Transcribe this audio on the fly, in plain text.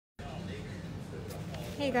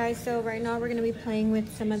Hey guys, so right now we're going to be playing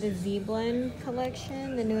with some of the zBlend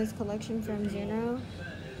collection, the newest collection from Zurno.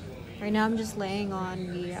 Right now I'm just laying on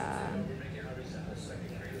the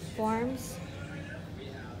forms.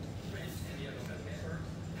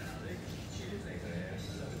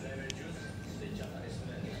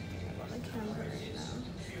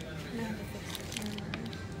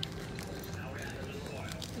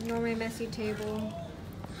 Ignore my messy table.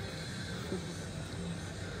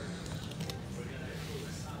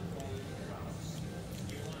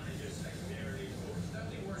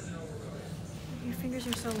 Your fingers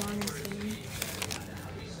are so long and skinny.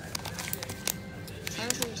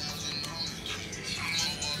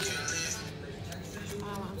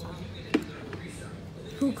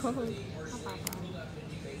 Who called?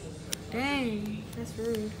 Dang, that's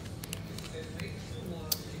rude.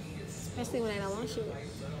 Especially when I don't want you.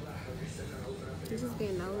 You're just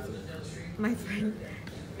being nosy. My friend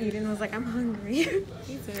Eden was like, I'm hungry.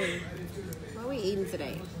 Me too. What are we eating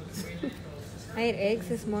today? I ate eggs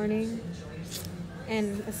this morning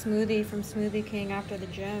and a smoothie from Smoothie King after the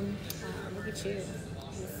gym. Look at you.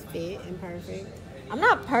 Just fit and perfect. I'm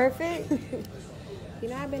not perfect. You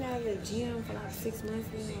know, I've been out of the gym for like 6 months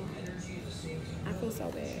now. I feel so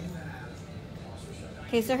bad.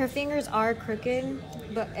 Okay, so her fingers are crooked,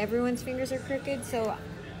 but everyone's fingers are crooked, so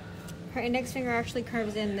her index finger actually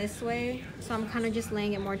curves in this way. So I'm kind of just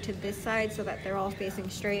laying it more to this side so that they're all facing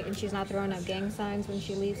straight and she's not throwing up gang signs when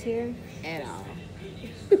she leaves here. At all.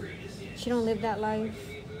 She don't live that life.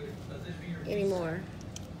 Anymore.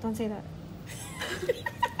 Don't say that.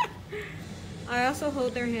 I also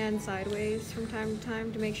hold their hand sideways from time to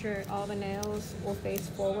time to make sure all the nails will face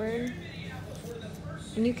forward.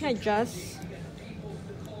 And you can adjust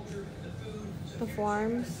the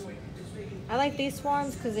forms. I like these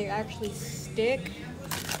forms because they actually stick.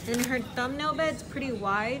 And her thumbnail bed's pretty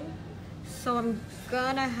wide, so I'm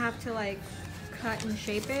gonna have to like cut and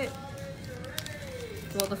shape it.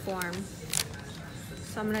 Well, the form.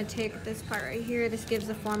 So I'm gonna take this part right here. This gives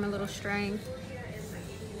the form a little strength.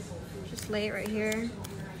 Just lay it right here.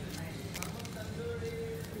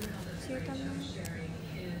 See your thumbnail?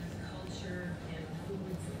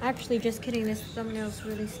 Actually, just kidding. This thumbnail's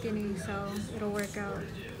really skinny, so it'll work out.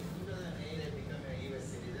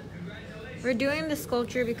 We're doing the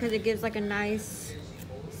sculpture because it gives like a nice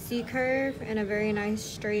C curve and a very nice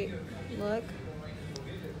straight look.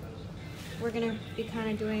 We're gonna be kind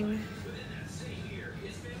of doing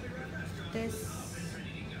this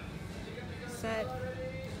set.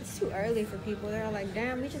 It's too early for people. They're all like,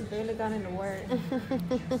 damn, we just barely got into work.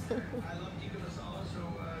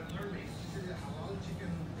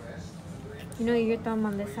 You know your thumb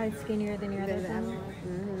on this side skinnier than your other thumb?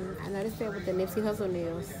 I noticed that with the Nipsey Hussle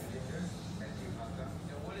nails.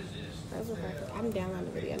 I'm down on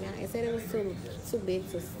the video now. It said it was too big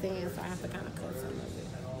to stand, so I have to kind of cut some of it.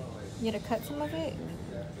 You had to cut some of it?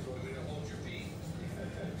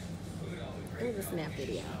 It was a snap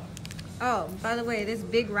video. Oh, by the way, this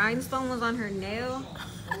big rhinestone was on her nail.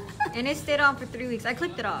 And it stayed on for 3 weeks. I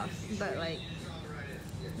clipped it off, but like,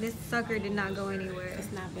 this sucker did not go anywhere.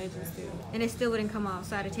 It's not budging still. And it still wouldn't come off,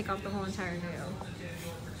 so I had to take off the whole entire nail.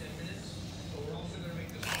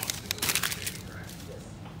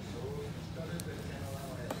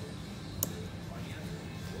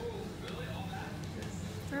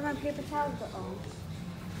 Where are my paper towels? Oh.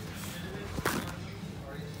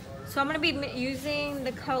 So I'm going to be using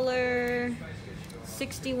the color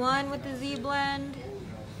 61 with the zBlend.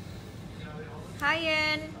 Hi,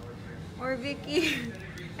 Yen. Or Vicky.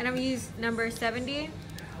 And I'm going to use number 70.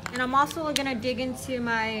 And I'm also going to dig into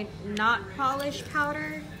my not polished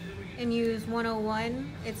powder and use 101.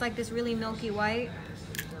 It's like this really milky white.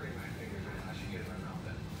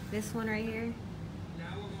 This one right here.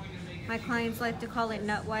 My clients like to call it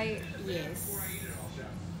nut white. Yes.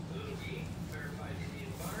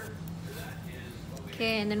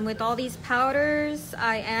 Okay, and then with all these powders,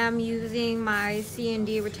 I am using my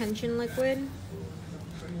C&D retention liquid.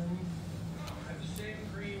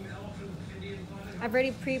 I've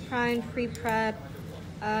already pre-primed, pre-prepped.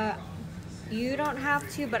 You don't have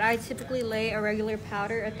to, but I typically lay a regular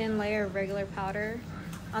powder, a thin layer of regular powder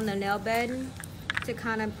on the nail bed to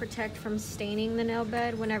kind of protect from staining the nail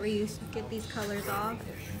bed whenever you get these colors off.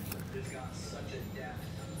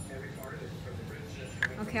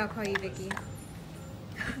 Okay, I'll call you Vicky.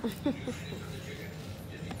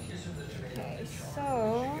 Okay,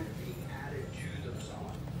 so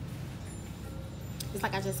It's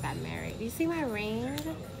like I just got married. You see my ring?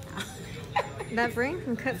 that ring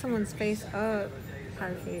can cut someone's face up.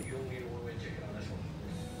 Perfect.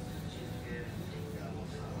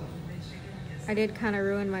 I did kind of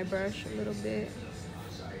ruin my brush a little bit.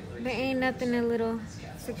 But ain't nothing a little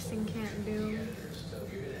fixing can't do.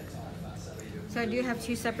 So I do have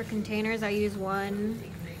 2 separate containers. I use one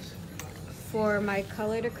for my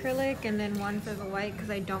colored acrylic and then one for the white because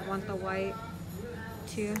I don't want the white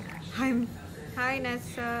to, hi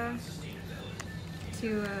Nessa,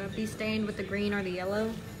 to be stained with the green or the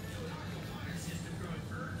yellow.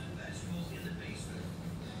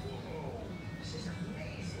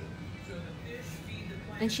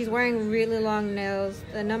 And she's wearing really long nails.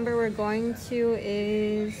 The number we're going to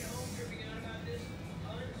is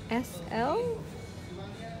SL?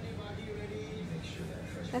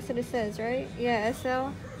 That's what it says, right? Yeah,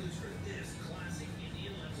 SL.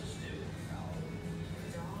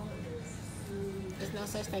 There's no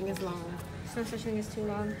such thing as long. There's no such thing as too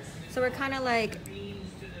long. So we're kind of like,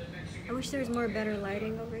 I wish there was more better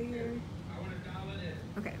lighting over here.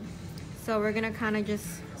 Okay, so we're gonna kind of just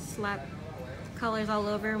slap colors all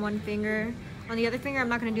over one finger. On the other finger, I'm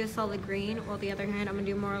not gonna do a solid green. Well, the other hand, I'm gonna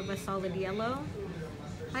do more of a solid yellow.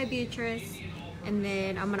 Hi, Beatrice. And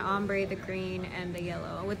then I'm gonna ombre the green and the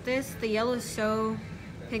yellow. With this, the yellow is so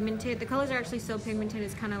pigmented. The colors are actually so pigmented,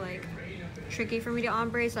 it's kind of like tricky for me to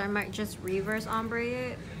ombre, so I might just reverse ombre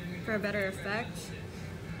it for a better effect.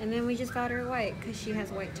 And then we just got her white because she has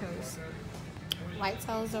white toes. White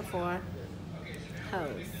toes are for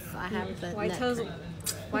toes. So I have the white nut toes. print.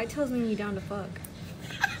 White toes mean you down to fuck.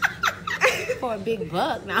 For a big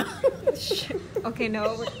buck now. Okay,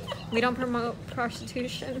 no, we don't promote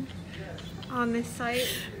prostitution on this site.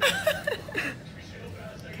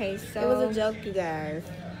 Okay, so it was a joke, you guys.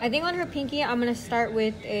 I think on her pinky, I'm gonna start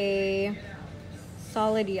with a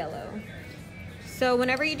solid yellow. So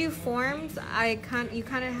whenever you do forms, you kind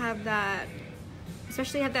of have that,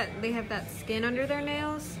 especially they have that skin under their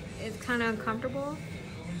nails. It's kind of uncomfortable.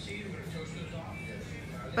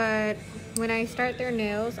 But when I start their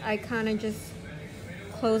nails, I kind of just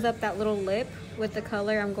close up that little lip with the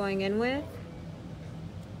color I'm going in with.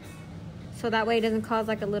 So that way it doesn't cause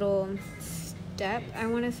like a little step, I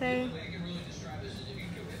want to say.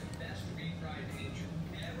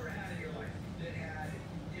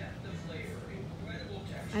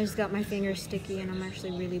 I just got my finger sticky and I'm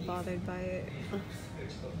actually really bothered by it.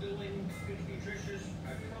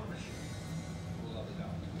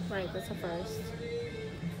 Right, that's a first.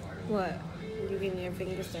 What? You getting your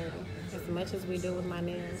fingers dirty as much as we do with my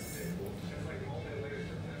nails.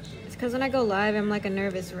 It's because when I go live, I'm like a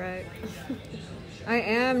nervous wreck. I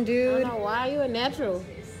am, dude. I don't know why. You a natural.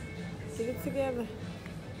 Get it together.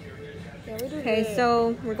 Yeah, we do Okay, good.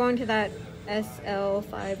 so we're going to that SL,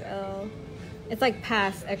 5L. It's like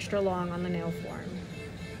past extra long on the nail form.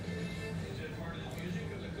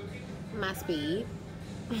 My speed.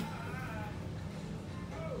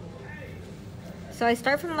 So I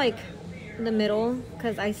start from like the middle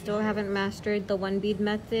because I still haven't mastered the 1 bead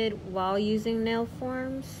method while using nail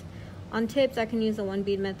forms. On tips, I can use the 1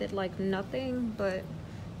 bead method like nothing, but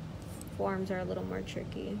forms are a little more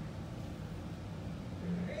tricky.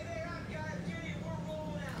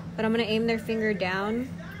 But I'm gonna aim their finger down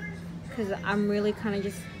because I'm really kind of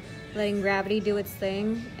just letting gravity do its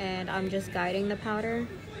thing and I'm just guiding the powder.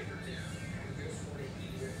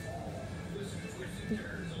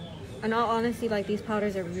 In all honesty, like these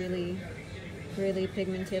powders are really, really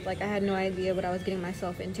pigmented. Like I had no idea what I was getting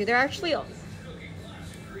myself into. They're actually,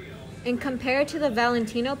 and compared to the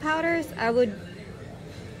Valentino powders, I would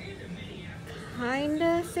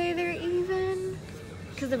kinda say they're even.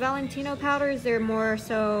 Because the Valentino powders, they're more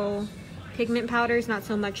so pigment powders, not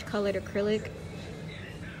so much colored acrylic.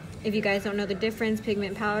 If you guys don't know the difference,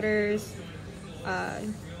 pigment powders,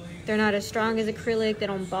 they're not as strong as acrylic. They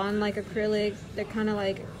don't bond like acrylic. They're kind of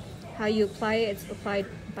like how you apply it. It's applied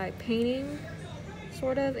by painting,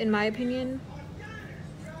 sort of, in my opinion.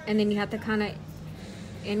 And then you have to kind of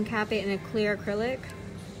encap it in a clear acrylic.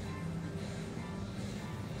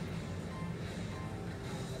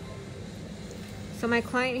 So my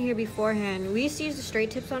client here beforehand, we used to use the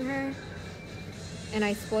straight tips on her and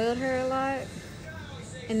I spoiled her a lot.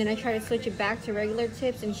 And then I tried to switch it back to regular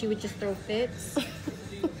tips and she would just throw fits.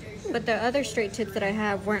 But the other straight tips that I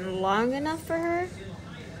have weren't long enough for her.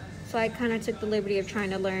 So I kind of took the liberty of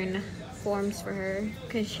trying to learn forms for her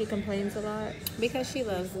because she complains a lot. Because she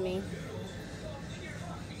loves me.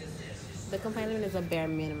 The complaining is a bare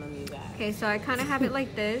minimum, you guys. Okay, so I kind of have it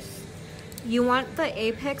like this. You want the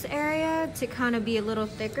apex area to kind of be a little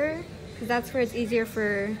thicker because that's where it's easier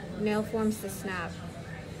for nail forms to snap.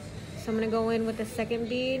 So I'm going to go in with the second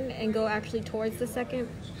bead and go actually towards the second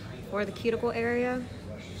or the cuticle area.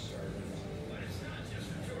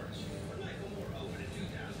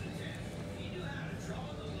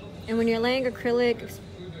 And when you're laying acrylic,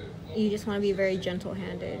 you just want to be very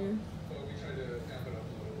gentle-handed. And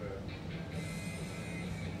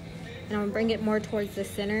I'm going to bring it more towards the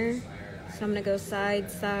center. So I'm going to go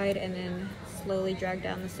side, side, and then slowly drag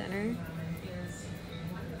down the center.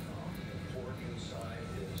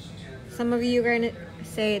 Some of you are going to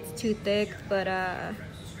say it's too thick, but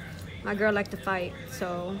my girl liked to fight,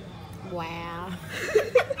 so... Wow.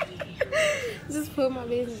 Just put my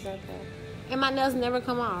business out there. And my nails never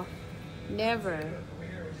come off. Never.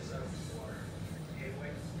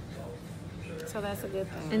 So that's a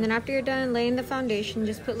good thing. And then after you're done laying the foundation,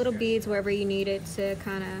 just put little beads wherever you need it to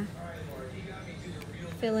kind of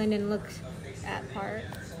fill in and look at part.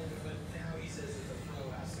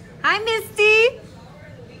 Hi, Misty!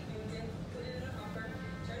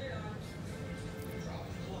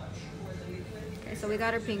 Okay, so we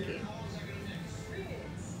got our pinky.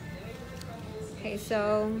 Okay,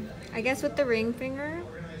 so I guess with the ring finger,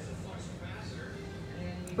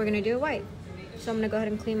 we're gonna do a white. So I'm gonna go ahead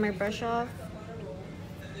and clean my brush off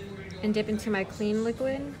and dip into my clean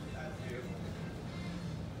liquid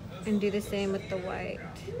and do the same with the white.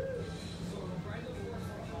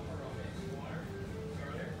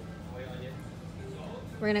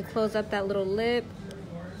 We're gonna close up that little lip.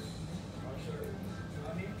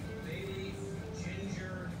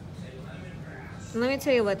 And let me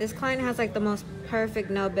tell you what, this client has like the most perfect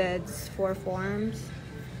nail beds for forms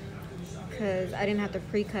because I didn't have to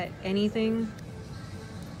pre-cut anything.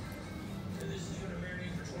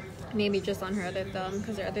 Maybe just on her other thumb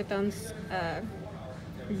because her other thumb's a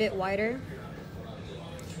bit wider.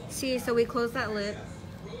 See, so we close that lip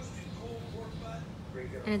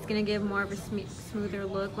and it's gonna give more of a smoother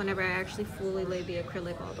look whenever I actually fully lay the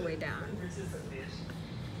acrylic all the way down.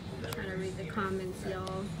 I'm trying to read the comments,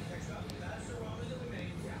 y'all.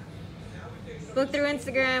 Book through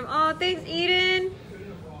Instagram. Oh, thanks, Eden.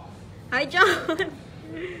 Hi, John.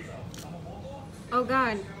 Oh,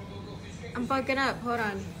 God. I'm fucking up. Hold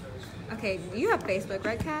on. Okay, you have Facebook,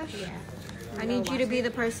 right, Cash? Yeah. I need you to be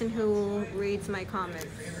the person who reads my comments.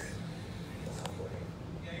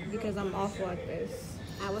 Because I'm awful at this.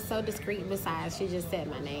 I was so discreet. Besides, she just said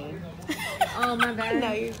my name. Oh, my bad.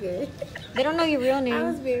 No, you're good. They don't know your real name. I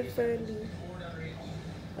was being funny.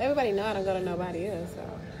 Everybody know I don't go to nobody else, so.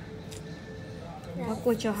 Fuck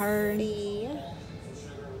what you heard. See?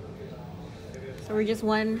 So we're just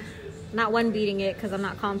not one beating it because I'm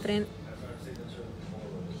not confident.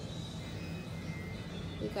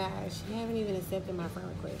 You guys, you haven't even accepted my friend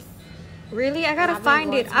request. Really? I gotta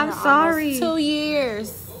find it. I'm sorry. 2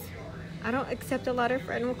 years. I don't accept a lot of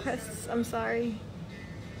friend requests. I'm sorry.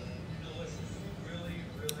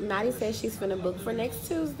 Nadi says she's finna book for next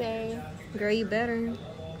Tuesday. Girl, you better.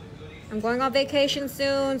 I'm going on vacation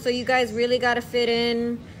soon, so you guys really gotta fit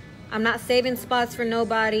in. I'm not saving spots for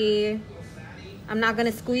nobody. I'm not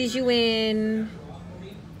gonna squeeze you in.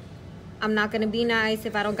 I'm not gonna be nice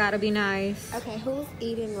if I don't gotta be nice. Okay, who's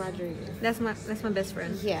Eden Rodriguez? That's my best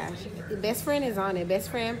friend. Yeah, best friend is on it. Best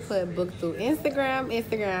friend put book through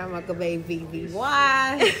Instagram, Mocha Baby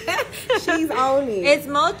VY. She's on it. It's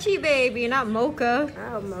Mochi Baby, not Mocha.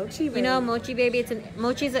 Oh, Mochi Baby. You know Mochi Baby?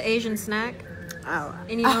 Mochi's an Asian snack. Oh.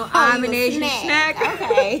 And you know I'm an Asian snack.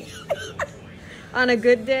 Okay. On a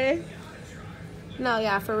good day. No,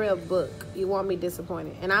 yeah, for real, book. You won't be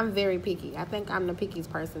disappointed. And I'm very picky. I think I'm the pickiest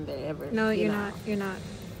person there ever. No, you're not. You're not.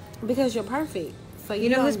 Because you're perfect. So you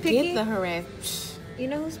know don't who's picky? get the harass. You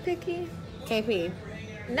know who's picky? KP.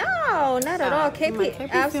 No, not at all. KP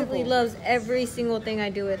KP's absolutely simple. loves every single thing I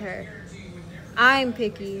do with her. I'm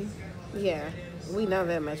picky. Yeah, we know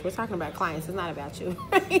that much. We're talking about clients. It's not about you.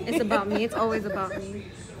 It's about me. It's always about me.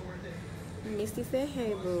 Misty said,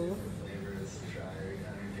 hey, boo.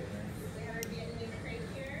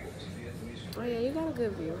 Oh, yeah, you got a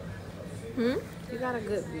good view. You got a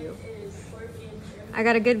good view. I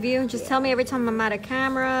got a good view. Just tell me every time I'm out of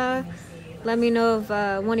camera. Let me know if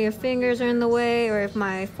one of your fingers are in the way or if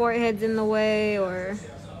my forehead's in the way or...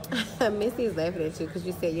 Misty's laughing at you because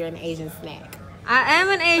you said you're an Asian snack. I am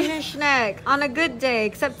an Asian snack on a good day,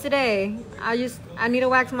 except today. I need to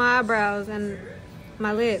wax my eyebrows and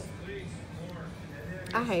my lip.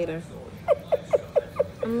 I hate her.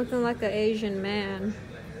 I'm looking like an Asian man.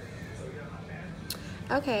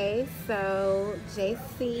 Okay, so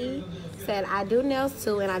JC said, I do nails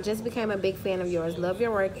too, and I just became a big fan of yours. Love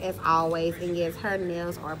your work as always, and yes, her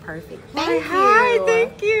nails are perfect. Thank you. Hi,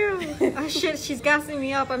 thank you. Oh shit, she's gassing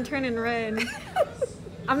me up. I'm turning red.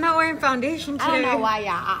 I'm not wearing foundation today. I don't know why, y'all.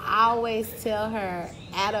 I always tell her,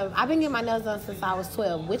 I've been getting my nails done since I was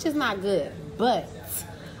 12, which is not good, but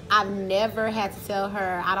I've never had to tell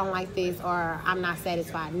her I don't like this or I'm not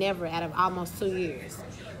satisfied. Never, out of almost 2 years.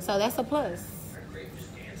 So that's a plus.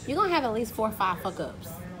 You're gonna have at least 4 or 5 fuck ups.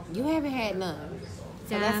 You haven't had none.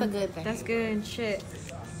 So that's a good thing. That's good and shit.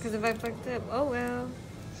 Because if I fucked up, oh well.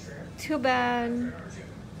 Too bad.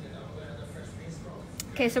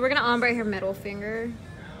 Okay, so we're gonna ombre her middle finger.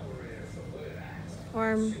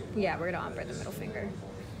 Or, yeah, we're gonna ombre the middle finger.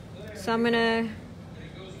 So I'm gonna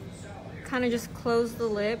kind of just close the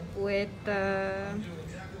lip with a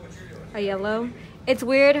yellow. It's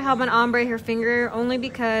weird how I'm gonna ombre her finger, only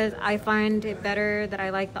because I find it better that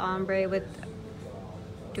I like the ombre with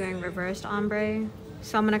doing reversed ombre.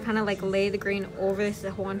 So I'm gonna kind of like lay the green over this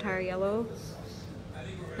whole entire yellow.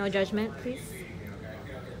 No judgment, please.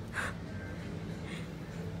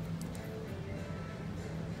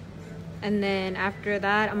 And then after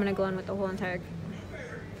that, I'm gonna go in with the whole entire.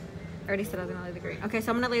 I already said I was gonna lay the green. Okay,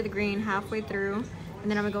 so I'm gonna lay the green halfway through,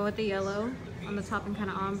 and then I'm gonna go with the yellow on the top and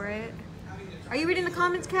kind of ombre it. Are you reading the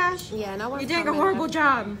comments, Cash? Yeah, no one's You're doing a horrible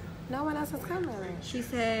job. No one else is commenting. She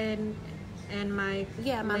said, and my...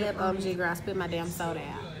 Yeah, my lip girl, I spit my damn soda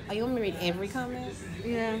out. Oh, you want me to read every comment?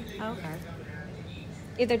 Yeah. Oh, okay.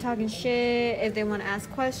 If they're talking shit, if they want to ask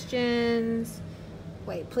questions.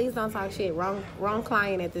 Wait, please don't talk shit. Wrong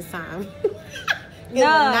client at this time. It No, will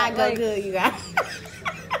not go like, good, you guys.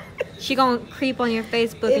 She gonna creep on your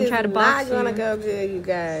Facebook and try to box you. It's not gonna go good, you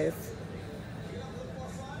guys.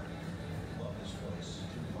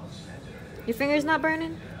 Your finger's not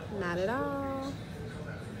burning? Not at all.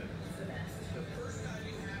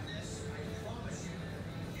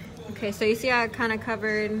 Okay, so you see how I kind of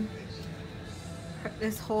covered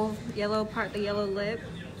this whole yellow part, the yellow lip,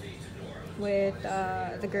 with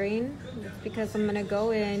the green? It's because I'm gonna go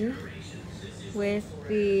in with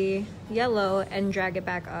the yellow and drag it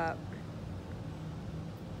back up.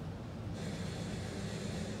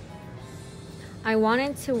 I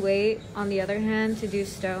wanted to wait, on the other hand, to do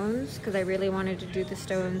stones because I really wanted to do the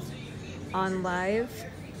stones on live.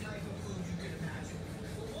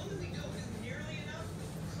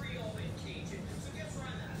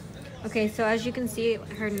 Okay, so as you can see,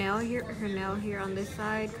 her nail here on this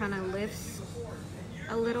side kind of lifts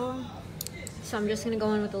a little. So I'm just gonna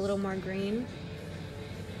go in with a little more green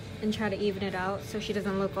and try to even it out so she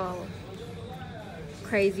doesn't look all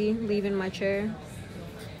crazy leaving my chair.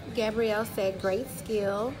 Gabrielle said, great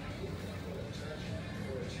skill.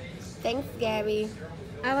 Thanks, Gabby.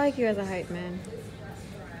 I like you as a hype man.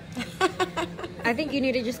 I think you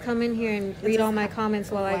need to just come in here and read all my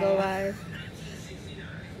comments while I go live.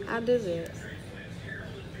 I'll do that.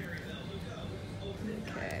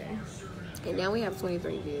 Okay. And now we have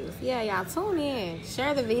 23 views. Yeah, y'all tune in.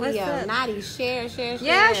 Share the video. Naughty, share.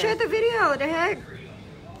 Yeah, share the video. What the heck?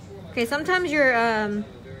 Okay, sometimes your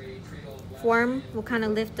form will kind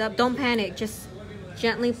of lift up. Don't panic. Just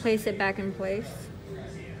gently place it back in place.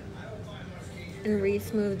 And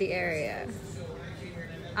re-smooth the area.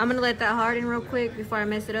 I'm going to let that harden real quick before I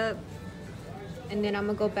mess it up. And then I'm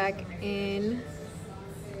going to go back in.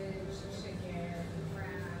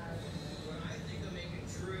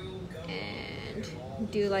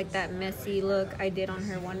 And do like that messy look I did on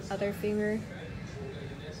her one other finger.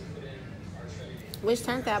 Which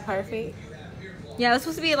turned out perfect. Yeah, it was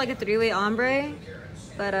supposed to be like a 3-way ombre.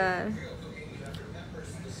 But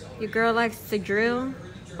your girl likes to drill.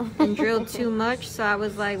 And drilled too much, so I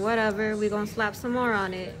was like, whatever, we gonna slap some more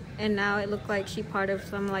on it. And now it looked like she part of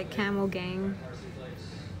some like camel gang.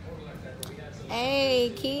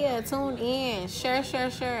 Hey Kia, tune in. Sure.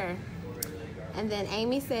 And then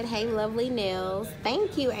Amy said, hey, lovely nails.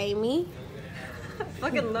 Thank you, Amy. I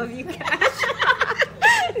fucking love you, Cash.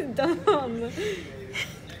 Dumb.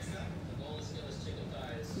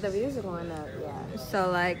 The views are going up, yeah. So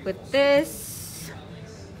like with this,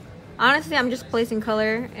 honestly, I'm just placing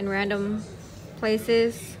color in random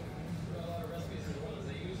places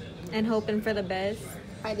and hoping for the best.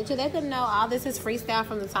 Right, did you let them know all this is freestyle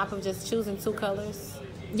from the top of just choosing 2 colors?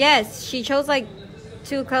 Yes, she chose like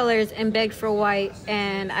 2 colors and begged for white,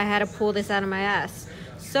 and I had to pull this out of my ass.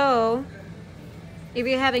 So if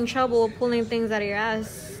you're having trouble pulling things out of your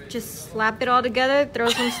ass, just slap it all together, throw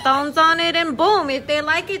some stones on it, and boom. If they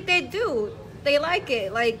like it, they do. They like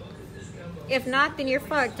it. Like, if not, then you're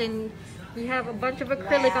fucked, and you have a bunch of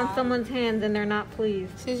acrylic on someone's hands and they're not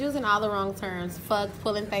pleased. She's using all the wrong terms. Fuck,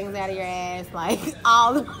 pulling things out of your ass, like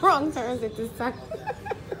all the wrong terms at this time.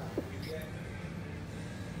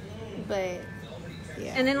 But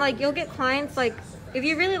yeah. And then like you'll get clients like, if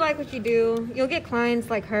you really like what you do, you'll get clients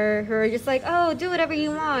like her who are just like, oh, do whatever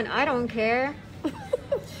you want. I don't care.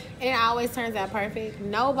 And it always turns out perfect.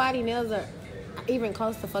 Nobody nails are even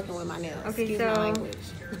close to fucking with my nails. Okay, Excuse so my language.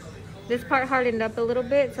 This part hardened up a little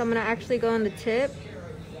bit, so I'm gonna actually go on the tip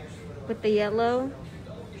with the yellow.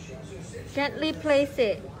 Gently place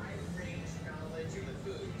it.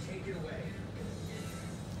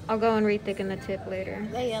 I'll go and rethicken the tip later.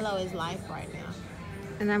 That yellow is life right now.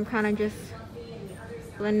 And I'm kind of just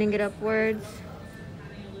blending it upwards.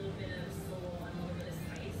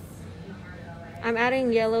 I'm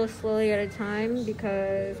adding yellow slowly at a time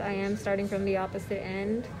because I am starting from the opposite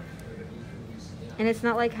end. And it's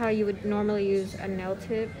not like how you would normally use a nail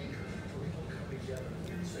tip.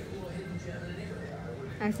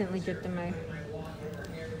 I accidentally dripped in my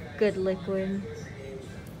good liquid.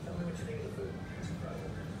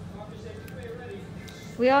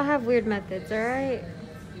 We all have weird methods, alright?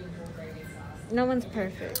 No one's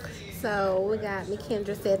perfect. So we got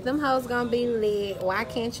McKendra said, them hoes gonna be lit. Why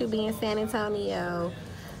can't you be in San Antonio?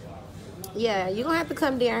 Yeah, you're gonna have to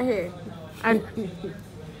come down here.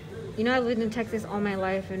 You know, I lived in Texas all my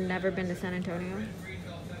life and never been to San Antonio.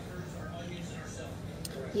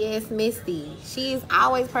 Yes, Misty. She is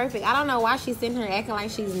always perfect. I don't know why she's sitting here acting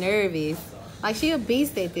like she's nervous. Like, she a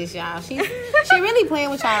beast at this, y'all. She really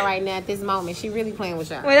playing with y'all right now at this moment. She really playing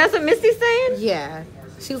with y'all. Wait, that's what Misty's saying? Yeah.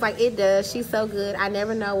 She was like, it does. She's so good. I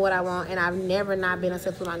never know what I want, and I've never not been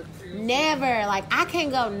obsessed with my... Never. Like, I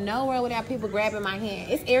can't go nowhere without people grabbing my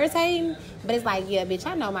hand. It's irritating, but it's like, yeah, bitch,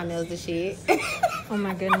 I know my nails the shit. Oh,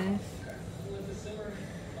 my goodness.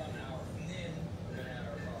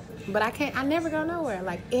 But I never go nowhere.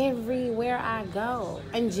 Like, everywhere I go.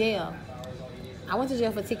 In jail. I went to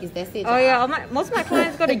jail for tickets. That's it. Oh, yeah. Most of my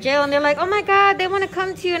clients go to jail, and they're like, oh, my God, they want to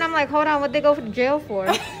come to you. And I'm like, hold on, what they go to jail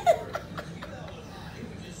for?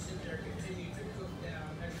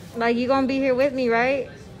 Like, you gonna be here with me, right?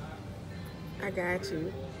 I got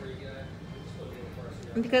you.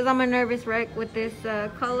 Because I'm a nervous wreck with this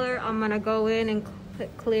color, I'm gonna go in and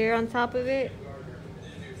put clear on top of it.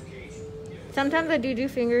 Sometimes I do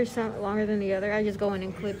fingers longer than the other. I just go in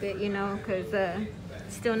and clip it, you know, because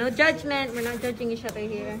still no judgment. We're not judging each other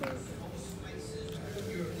here.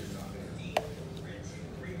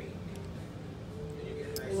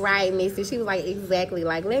 Right, Missy. She was like, exactly.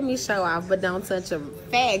 Like, let me show off, but don't touch them.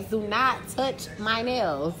 Facts. Do not touch my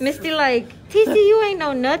nails. Misty like, TC, you ain't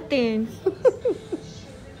know nothing.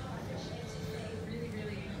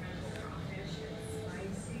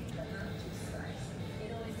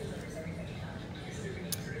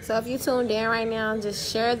 So if you tuned in right now,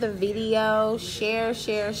 just share the video.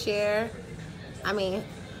 Share. I mean,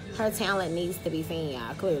 her talent needs to be seen,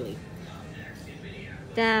 y'all, clearly.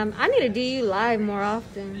 Damn, I need to do you live more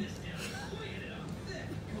often.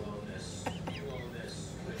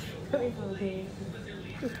 I'm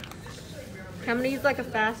gonna use like a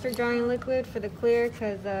faster drying liquid for the clear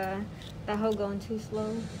because that hoe going too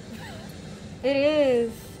slow. It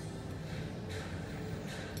is.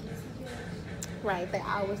 Right, they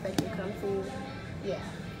always think you come to. Yeah.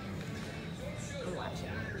 I'm watching.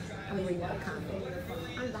 I'm reading the comments.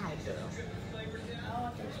 I'm the hype girl.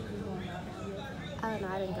 Oh no,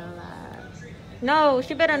 I didn't go live. No,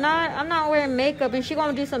 she better not. I'm not wearing makeup and she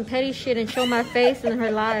gonna do some petty shit and show my face in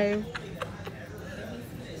her live.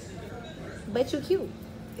 But you cute.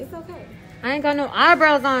 It's okay. I ain't got no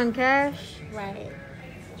eyebrows on, Cash. Right.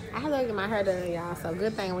 I have to get my hair done, y'all, so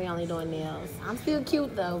good thing we only doing nails. I'm still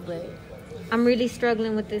cute though, but I'm really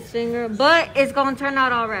struggling with this finger, but it's gonna turn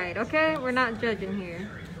out all right, okay? We're not judging here.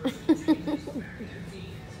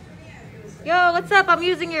 Yo, what's up? I'm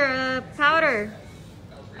using your powder.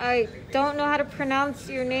 I don't know how to pronounce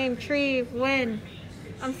your name, Tree, Win.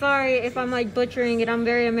 I'm sorry if I'm like butchering it. I'm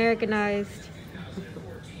very Americanized.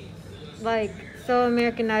 Like, so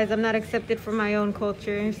Americanized. I'm not accepted for my own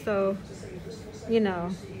culture, so, you know.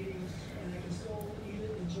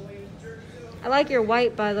 I like your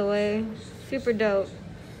white, by the way. Super dope.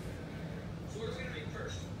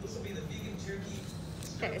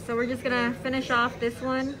 Okay, so we're just gonna finish off this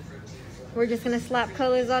one. We're just gonna slap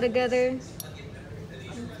colors all together.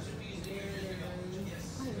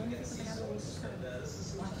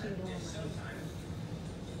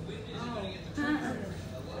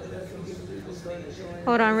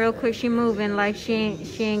 Hold on real quick, she moving like she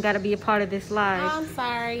ain't gotta be a part of this live. I'm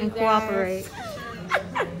sorry, and cooperate.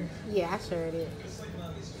 Yeah, I sure did.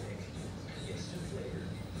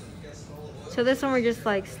 So this one we're just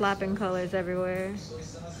like slapping colors everywhere.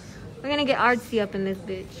 We're gonna get artsy up in this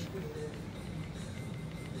bitch.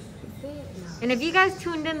 And if you guys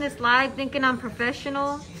tuned in this live thinking I'm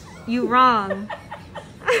professional, you wrong.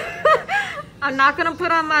 I'm not gonna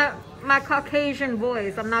put on my Caucasian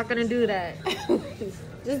voice. I'm not gonna do that.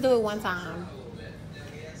 Just do it one time.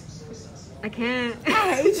 I can't.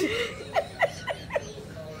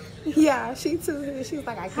 Yeah, she too. She was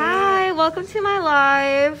like, I can't. Hi, welcome to my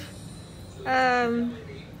live.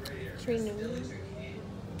 Trina.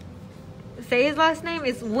 Say his last name.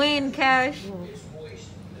 It's Win Cash.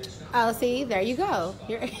 Oh, see, there you go.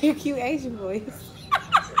 Your cute Asian voice.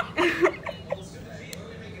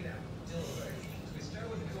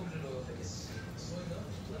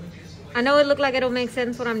 I know it looked like it don't make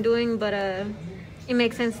sense what I'm doing, but it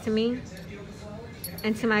makes sense to me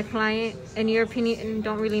and to my client. And your opinion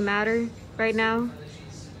don't really matter right now.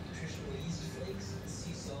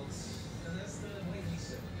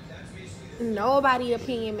 Nobody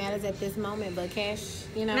opinion matters at this moment but Cash,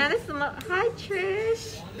 you know. Now this is hi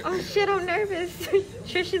Trish. Oh shit, I'm nervous.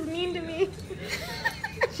 Trish is mean to me.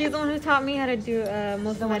 She's the one who taught me how to do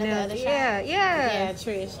most of my nails. Yeah,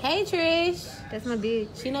 Trish. Hey Trish. That's my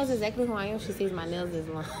bitch. She knows exactly who I am. She sees my nails this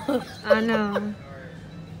long. I know.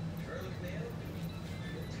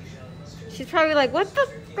 She's probably like, what the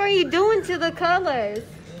f are you doing to the colors?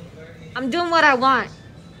 I'm doing what I want.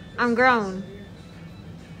 I'm grown.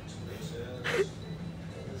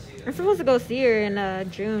 I'm supposed to go see her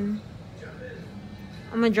in June.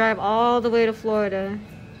 I'm gonna drive all the way to Florida.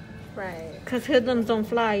 Right. Cause hoodlums don't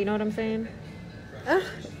fly, you know what I'm saying?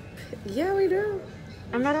 Yeah, we do.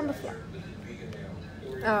 I'm not on the fly.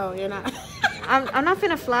 Oh, you're not. I'm not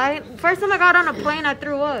finna fly. First time I got on a plane, I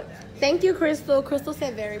threw up. Thank you, Crystal. Crystal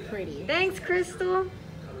said very pretty. Thanks, Crystal.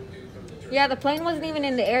 Yeah, the plane wasn't even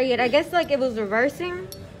in the air yet. I guess like it was reversing.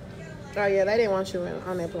 Oh yeah, they didn't want you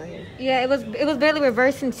on that plane. Yeah, it was barely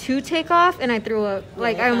reversing to take off, and I threw up.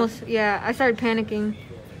 Like I started panicking,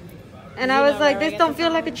 and I was like, this don't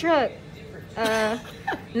feel like a truck.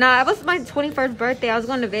 Nah, it was my 21st birthday. I was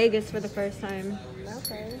going to Vegas for the first time.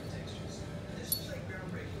 Okay.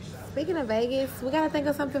 Speaking of Vegas, we gotta think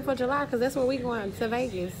of something for July because that's where we going to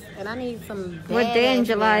Vegas, and I need some. What day in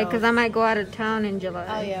July? Because I might go out of town in July.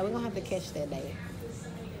 Oh yeah, we're gonna have to catch that day.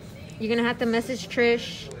 You're gonna have to message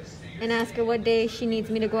Trish and ask her what day she needs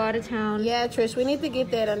me to go out of town. Yeah, Trish, we need to get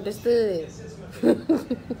that understood.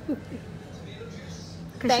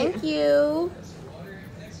 Thank you.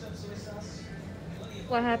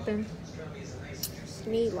 What happened?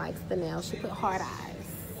 She likes the nail. She put hard eyes.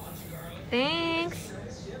 Thanks.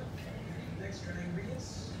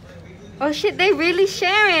 Oh shit, they really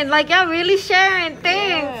sharing. Like y'all really sharing.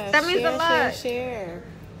 Thanks. Yeah, that means a lot. Share.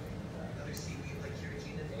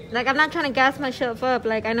 Like I'm not trying to gas myself up.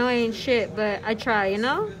 Like I know I ain't shit, but I try, you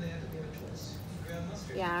know?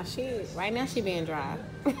 Yeah, right now she being dry.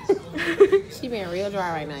 She being real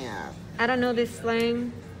dry right now, y'all. I don't know this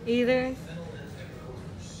slang either.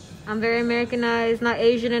 I'm very Americanized, not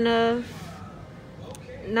Asian enough,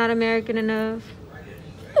 not American enough,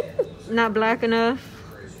 not black enough.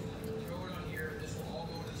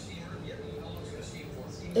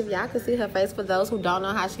 If y'all could see her face, for those who don't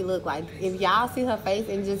know how she look like, if y'all see her face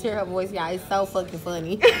and just hear her voice, y'all, it's so fucking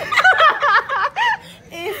funny.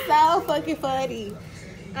 It's so fucking funny.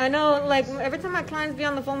 I know, like, every time my clients be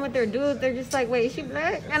on the phone with their dudes, they're just like, wait, is she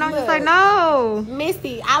black? And I'm just like, no.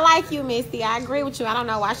 Misty, I like you, Misty. I agree with you. I don't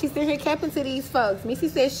know why she's sitting here capping to these folks. Misty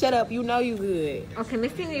said, shut up. You know you good. Okay,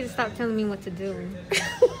 Misty needs to stop telling me what to do.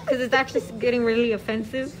 Because it's actually getting really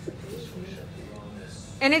offensive.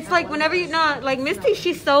 And it's like, whenever you know, like, Misty,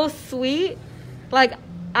 she's so sweet. Like,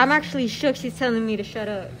 I'm actually shook she's telling me to shut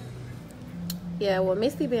up. Yeah, well,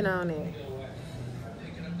 Misty been on it.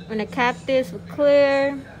 I'm gonna cap this with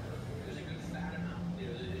clear.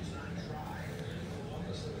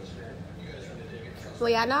 Well,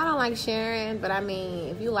 yeah, I know I don't like sharing, but I mean,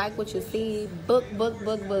 if you like what you see, book.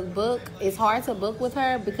 It's hard to book with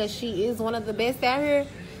her because she is one of the best out here.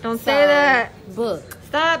 Don't say that. Book.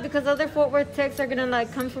 Stop, because other Fort Worth techs are gonna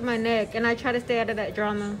like come for my neck, and I try to stay out of that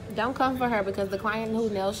drama. Don't come for her because the client who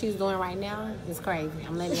knows she's doing right now is crazy.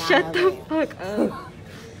 I'm letting y'all Shut know the fuck up.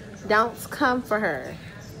 Don't come for her.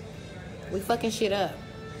 We fucking shit up.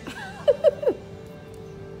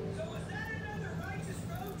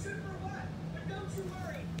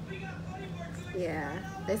 Yeah,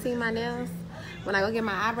 they see my nails. When I go get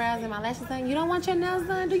my eyebrows and my lashes done, you don't want your nails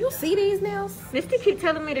done? Do you see these nails? Misty keep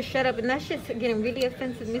telling me to shut up, and that shit's getting really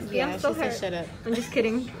offensive. Misty, Yeah, I'm so she said hurt. shut up. I'm just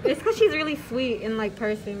kidding. It's because she's really sweet in like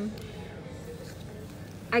person.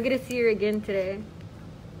 I get to see her again today.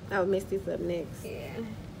 Oh, Misty's up next. Yeah.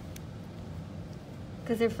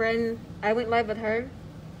 Because her friend, I went live with her,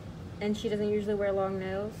 and she doesn't usually wear long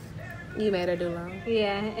nails. You made her do long?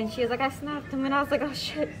 Yeah, and she was like, I snapped them, and I was like, oh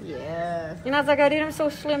shit. Yeah. And I was like, I did them so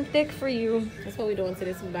slim thick for you. That's what we're doing to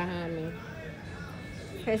this behind me.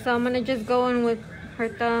 Okay, so I'm gonna just go in with her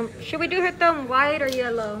thumb. Should we do her thumb white or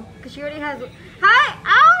yellow? Because she already has... Hi,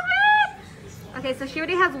 Alvin! Okay, so she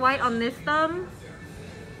already has white on this thumb.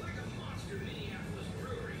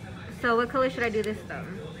 So what color should I do this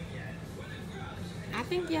thumb? I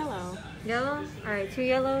think yellow. Yellow? Alright, 2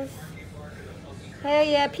 yellows. Hell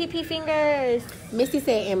yeah, pee fingers. Misty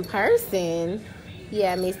said in person.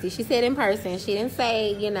 Yeah, Misty. She said in person. She didn't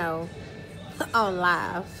say, you know, on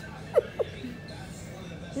live.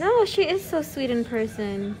 No, she is so sweet in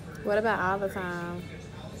person. What about all the time?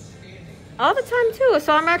 All the time too.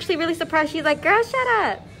 So I'm actually really surprised. She's like, girl, shut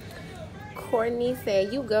up. Courtney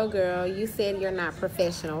said, you go, girl. You said you're not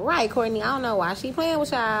professional. Right, Courtney. I don't know why she playing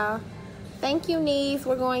with y'all. Thank you, niece.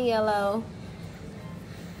 We're going yellow.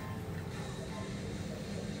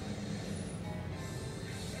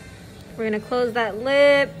 We're going to close that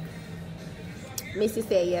lip. Missy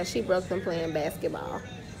said, yeah, she broke them playing basketball.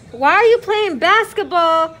 Why are you playing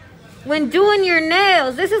basketball when doing your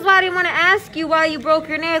nails? This is why I didn't want to ask you why you broke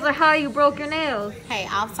your nails or how you broke your nails. Hey,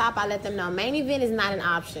 off top, I let them know main event is not an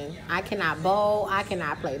option. I cannot bowl. I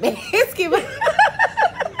cannot play basketball.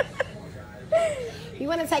 You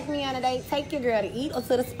want to take me on a date? Take your girl to eat or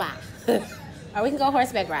to the spa. Or we can go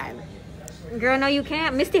horseback riding. Girl, no, you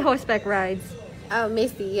can't. Misty horseback rides. Oh,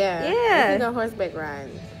 Misty, yeah. Yeah. We can go horseback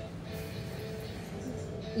riding.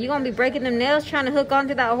 You gonna be breaking them nails trying to hook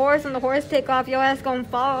onto that horse, and the horse take off, your ass gonna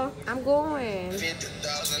fall. I'm going.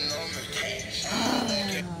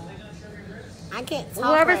 I can't talk.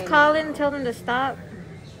 Whoever's right calling, now. tell them to stop.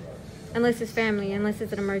 Unless it's family, unless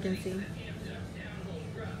it's an emergency.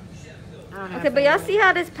 Okay, but y'all see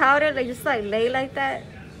how this powder, they just like lay like that?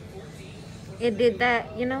 It did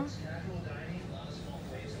that, you know?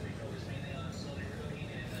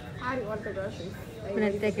 I already ordered the groceries. I'm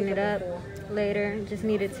gonna thicken it up later. Just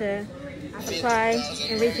needed to apply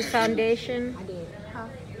and reach the foundation. I did. Huh?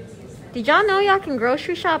 Did y'all know y'all can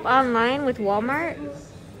grocery shop online with Walmart?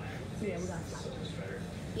 Yeah, we got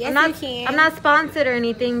Yes, you can. I'm not sponsored or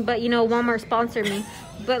anything, but you know, Walmart sponsored me.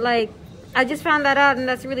 But like, I just found that out, and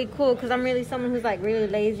that's really cool because I'm really someone who's like really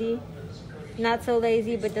lazy. Not so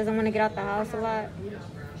lazy, but doesn't want to get out the house a lot.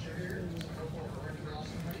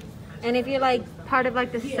 And if you're like part of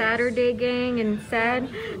like the Saturday gang and sad,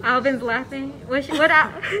 Alvin's laughing. What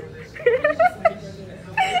out?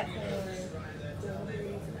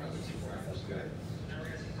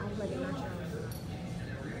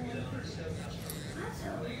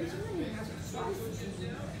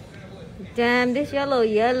 Damn, this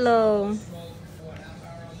yellow.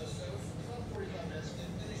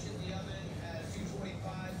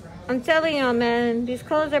 I'm telling y'all, man, these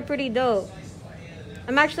colors are pretty dope.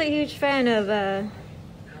 I'm actually a huge fan of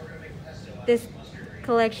this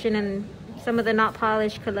collection and some of the not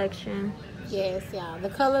polished collection. Yes, yeah. The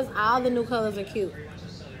colors, all the new colors are cute.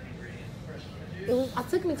 It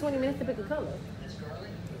took me 20 minutes to pick a color.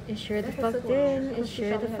 It sure the fuck did. It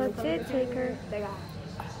sure the fuck did take her.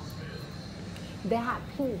 That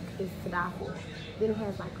pink is to die for. Then it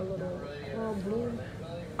has like a little blue.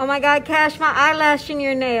 Oh my God, Cash, my eyelash in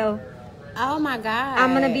your nail. Oh my God.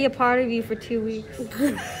 I'm gonna be a part of you for 2 weeks.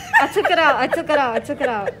 I took it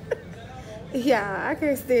out. Yeah, I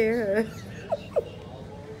can't stand her.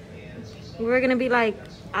 We're gonna be like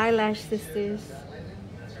eyelash sisters.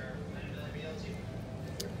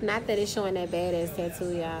 Not that it's showing that badass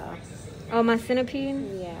tattoo, y'all. Oh, my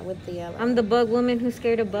centipede? Yeah, with the yellow. I'm the bug woman who's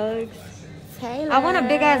scared of bugs. Taylor. I want a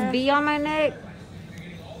big ass bee on my neck.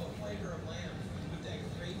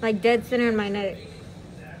 Like dead center in my neck.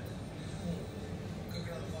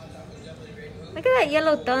 Look at that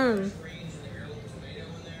yellow thumb.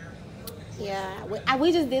 Yeah,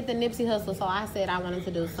 we just did the Nipsey Hustle, so I said I wanted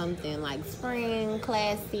to do something like spring,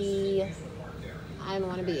 classy. I didn't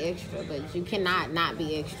want to be extra, but you cannot not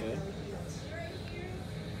be extra.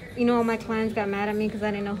 You know, all my clients got mad at me because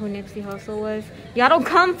I didn't know who Nipsey Hussle was. Y'all don't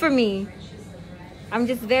come for me. I'm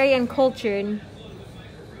just very uncultured.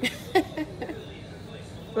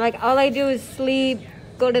 Like, all I do is sleep,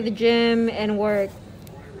 go to the gym, and work.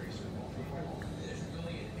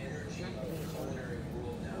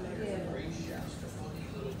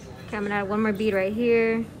 Okay, I'm gonna add one more bead right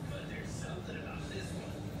here.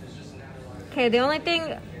 Okay, the only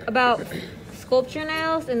thing about sculpture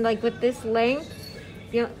nails and like with this length,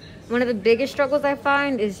 you know, one of the biggest struggles I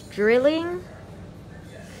find is drilling.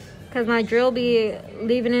 Because my drill be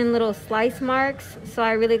leaving in little slice marks. So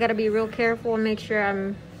I really got to be real careful and make sure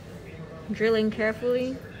I'm drilling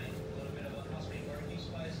carefully.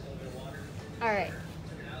 Alright.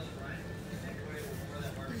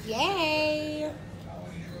 Yay!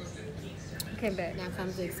 Okay, bet. Now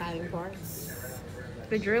comes the exciting part.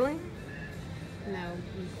 The drilling? No,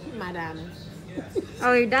 my diamonds.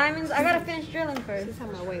 Oh, your diamonds? I got to finish drilling first. She's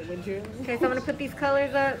talking about, wait, with drilling? Okay, so I'm going to put these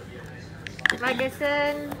colors up. Like I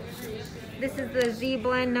said, this is the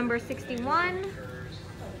zBlend number 61.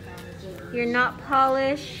 Your not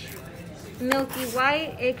polish milky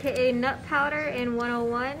white, aka nut powder, in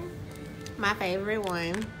 101. My favorite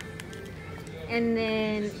one. And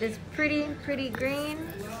then this pretty green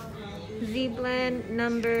zBlend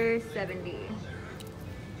number 70.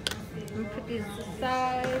 I'm gonna put these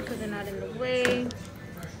aside so they're not in the way.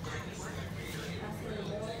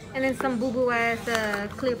 And then some boo-boo ass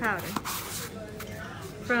clear powder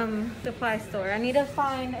from supply store. I need to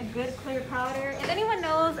find a good clear powder. If anyone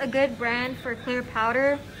knows a good brand for clear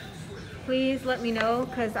powder, please let me know,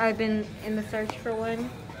 because I've been in the search for one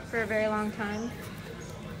for a very long time.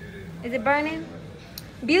 Is it burning?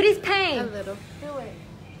 Beauty's pain. A little. Do it.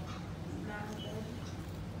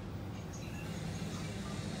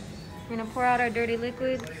 We're gonna pour out our dirty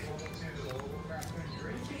liquids.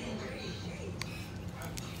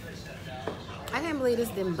 I can't believe this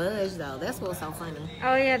didn't budge though. That's what's so funny.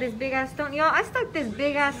 Oh yeah, this big ass stone. Y'all, I stuck this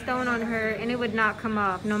big ass stone on her and it would not come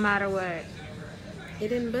off no matter what. It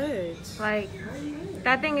didn't budge. Like,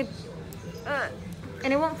 that thing is,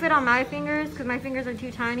 and it won't fit on my fingers because my fingers are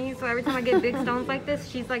too tiny. So every time I get big stones like this,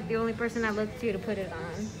 she's like the only person I look to put it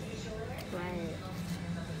on. Right.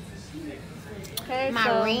 Okay,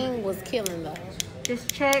 My ring was killing though.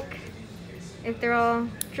 Just check if they're all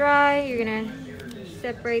dry. You're gonna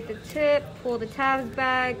separate the tip, pull the tabs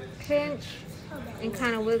back, pinch, and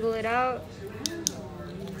kind of wiggle it out.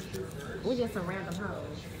 We just some random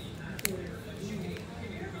hoes.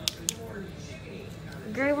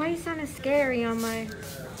 Girl, why you sounding scary on my...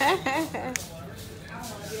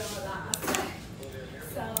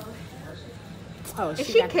 Oh, Is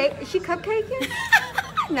she cupcaking?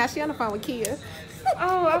 Now she on the phone with Kia.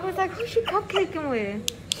 Oh, I was like, who's she cupcaking with?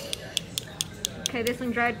 Okay, this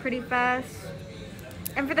one dried pretty fast.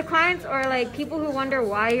 And for the clients or like people who wonder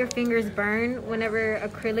why your fingers burn whenever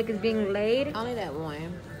acrylic is being laid, Only that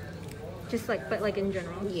one. just like, but like in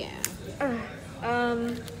general. Yeah.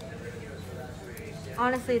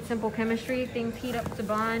 Honestly, it's simple chemistry. Things heat up to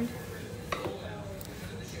bond.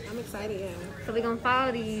 I'm excited, yeah. So we're gonna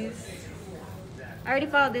file these. I already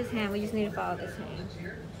filed this hand, we just need to file this hand.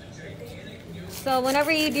 So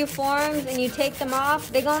whenever you do forms and you take them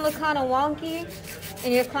off, they're gonna look kind of wonky,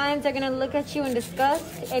 and your clients are gonna look at you in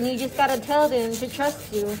disgust, and you just gotta tell them to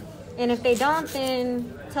trust you. And if they don't,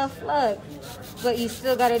 then tough luck. But you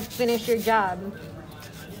still gotta finish your job.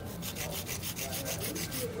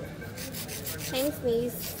 Thanks,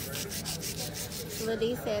 niece.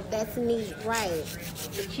 Liddy said that's neat, right?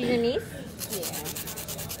 She's your niece? Yeah.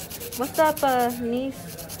 What's up, niece?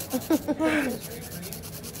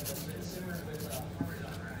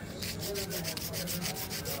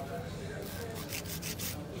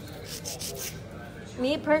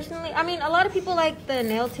 Me personally, I mean, a lot of people like the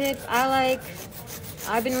nail tips. I've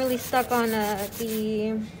been really stuck on the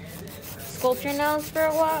sculpture nails for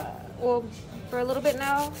a while, well, for a little bit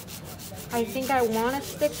now. I think I want to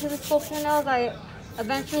stick to the sculpture nails. I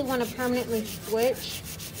eventually want to permanently switch.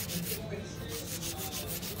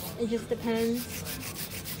 It just depends.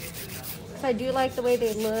 Because I do like the way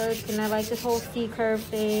they look, and I like this whole C-curve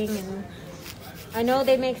thing. And I know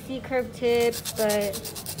they make C-curve tips, but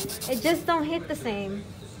it just don't hit the same.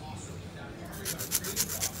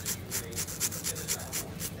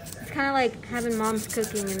 It's kind of like having mom's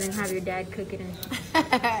cooking and then have your dad cook it.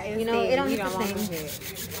 And, you know, it don't hit the same.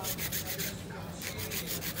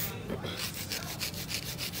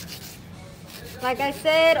 Like I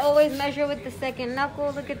said, always measure with the second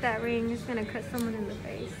knuckle. Look at that ring. It's gonna cut someone in the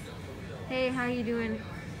face. Hey, how you doing?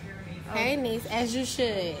 Oh. Hey, niece, as you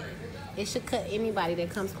should. It should cut anybody that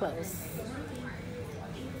comes close.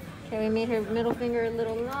 Okay, we made her middle finger a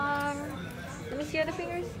little long. Let me see other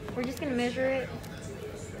fingers. We're just gonna measure it.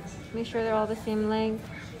 Make sure they're all the same length.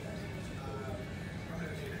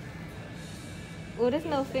 Oh, this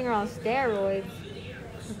middle finger on steroids.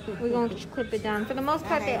 We're gonna clip it down. For the most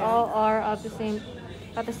part, they all are of the same,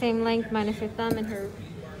 about the same length, minus her thumb and her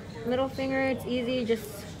middle finger. It's easy.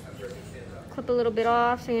 Just clip a little bit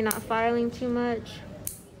off so you're not filing too much.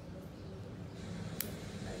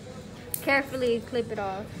 Carefully clip it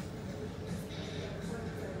off.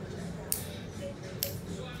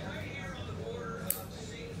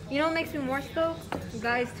 You know what makes me more stoked?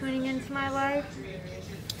 Guys tuning into my life.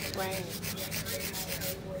 Right.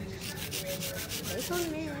 It's on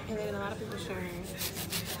there, and then a lot of people sharing.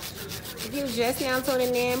 If you just now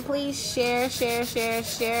tuning in, please share the video.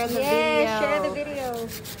 Share the video.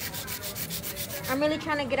 I'm really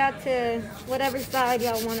trying to get out to whatever side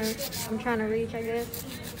y'all I'm trying to reach, I guess.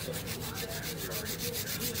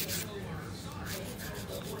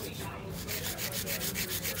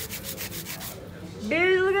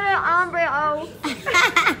 Dude, look at that ombre. Oh.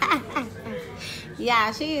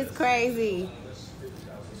 Yeah, she is crazy.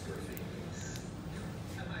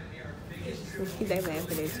 They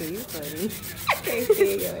laughing at you. You funny. I can't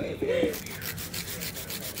see your ass.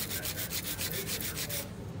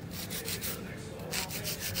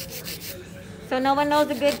 So no one knows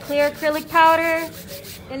a good clear acrylic powder?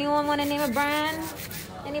 Anyone want to name a brand?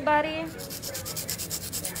 Anybody?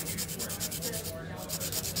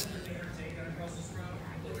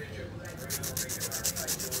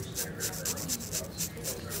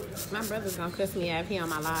 My brother's gonna cuss me out if he on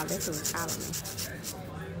my live. That's what he's calling me.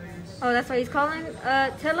 Oh, that's why he's calling?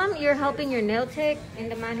 Tell him you're helping your nail tech and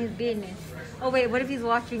to mind his business. Oh, wait, what if he's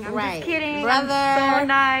watching? I'm just kidding. Brother, I'm so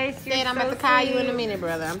nice. Said I'm about to call you in a minute,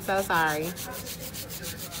 brother. I'm so sorry.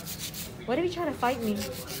 What if he try to fight me?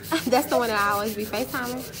 That's the one that I always be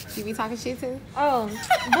FaceTiming. You be talking shit to? Oh, boy,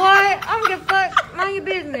 I don't give a fuck. Mind your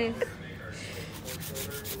business.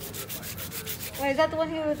 Wait, is that the one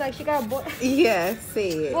who was like, she got a boy? Yeah,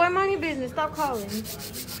 see it. Boy, mind your business. Stop calling.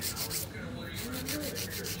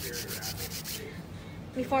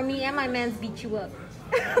 Before me and my mans beat you up.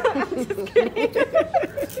 I'm just kidding.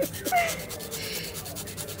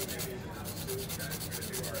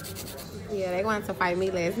 Yeah, they wanted to fight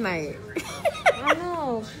me last night. I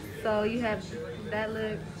know. So you have that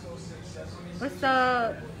look. What's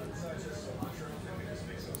up?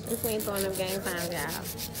 This ain't throwing them game times, y'all.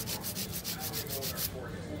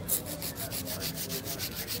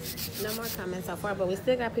 No more comments so far, but we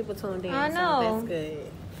still got people tuned in. I know. So that's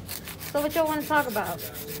good. So what y'all want to talk about?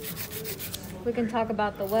 We can talk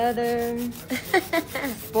about the weather,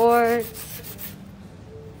 sports.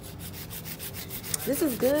 This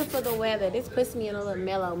is good for the weather. This puts me in a little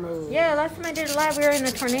mellow mood. Yeah, last time I did it live, we were in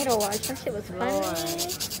a tornado watch. That shit was funny.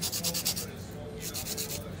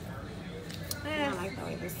 I like the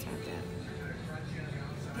way this turned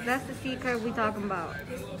out. That's the C curve we talking about.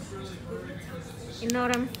 You know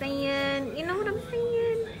what I'm saying? You know what I'm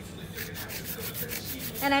saying?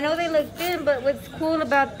 And I know they look thin, but what's cool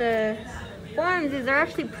about the forms is they're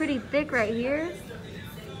actually pretty thick right here.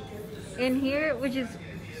 In here, which is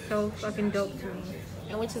so fucking dope to me.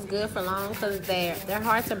 And which is good for long because they're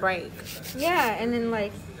hard to break. Yeah, and then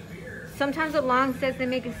like sometimes with long sets they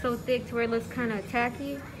make it so thick to where it looks kind of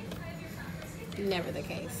tacky. Never the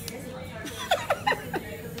case.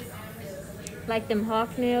 Like them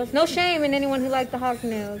hawk nails. No shame in anyone who likes the hawk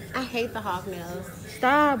nails. I hate the hawk nails.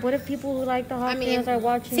 Stop. What if people who like the hawk nails are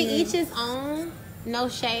watching? To each his own. No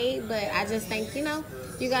shade, but I just think, you know,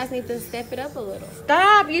 you guys need to step it up a little.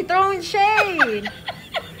 Stop. You're throwing shade.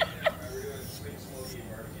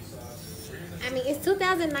 I mean, it's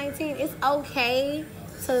 2019. It's okay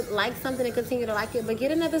to like something and continue to like it, but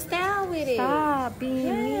get another style with it. Stop being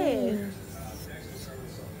mean.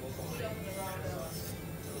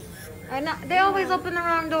 They always open the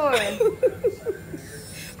wrong door.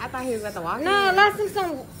 I thought he was at the walk-in. No, last time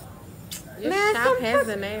some shop has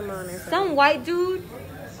the name on it. Some white dude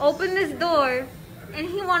opened this door and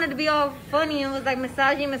he wanted to be all funny and was like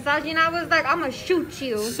massaging. And I was like, I'm gonna shoot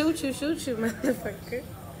you. Shoot you, motherfucker.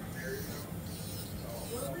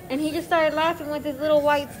 And he just started laughing with his little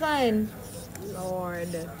white son.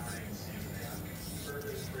 Lord.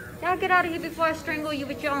 Y'all get out of here before I strangle you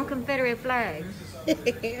with your own Confederate flag. I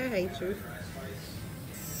hate you.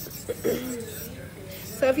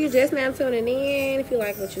 So if you just now tuning in, if you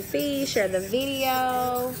like what you see, share the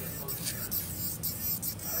video.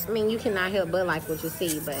 I mean, you cannot help but like what you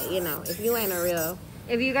see, but you know, if you ain't a real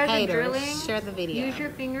if you guys hater, are drilling, share the video. Use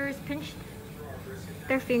your fingers, pinch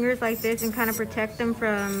their fingers like this and kind of protect them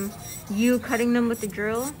from you cutting them with the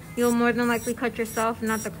drill. You'll more than likely cut yourself,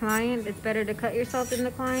 not the client. It's better to cut yourself than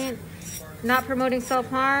the client. Not promoting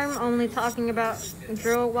self-harm, only talking about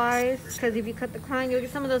drill-wise, because if you cut the client, you'll get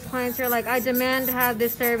some of those clients who are like, I demand to have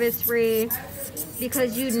this service free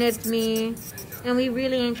because you nipped me, and we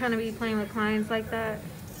really ain't trying to be playing with clients like that.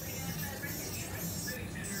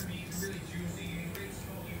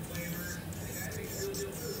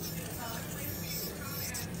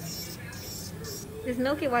 This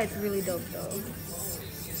Milky White's really dope though.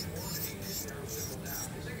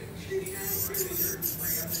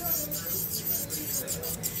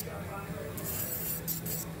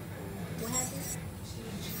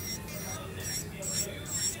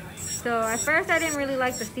 So at first I didn't really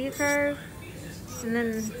like the C curve, and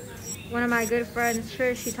then one of my good friends,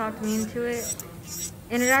 she talked me into it,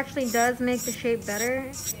 and it actually does make the shape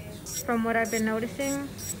better from what I've been noticing.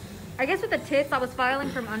 I guess with the tips I was filing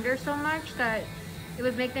from under so much that it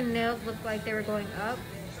was making the nails look like they were going up.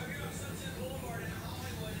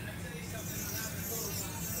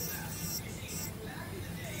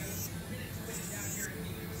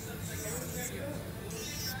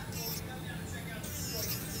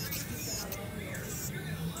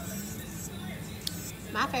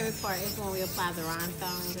 My My favorite part is when we apply the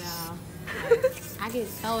rhinestones, y'all. Like, I get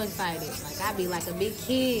so excited. Like, I be like a big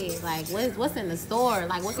kid. Like, what's in the store?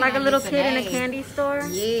 Like, what can Like I a little get kid in today? a candy store?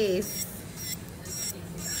 Yes.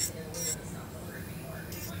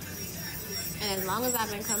 And as long as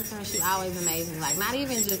I've been coming to her, she's always amazing. Like, not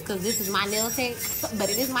even just because this is my nail tech, but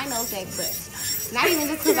it is my nail tech, but not even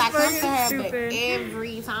just because I come to her, but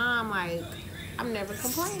every time, like, I'm never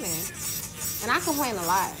complaining. And I complain a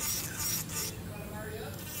lot.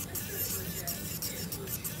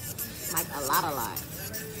 Like, a lot.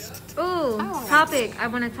 Ooh, topic I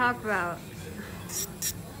want to talk about.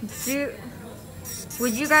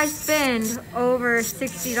 Would you guys spend over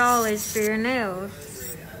 $60 for your nails?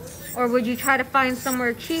 Or would you try to find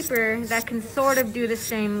somewhere cheaper that can sort of do the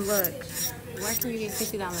same look? Where can you get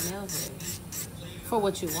 $60 nails at? For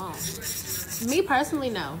what you want? Me personally,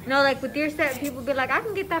 no. No, like with your set, people be like, I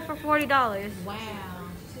can get that for $40. Wow.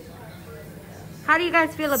 How do you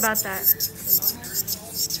guys feel about that?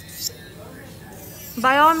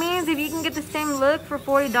 By all means, if you can get the same look for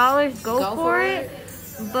 $40, go for it.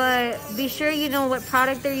 But be sure you know what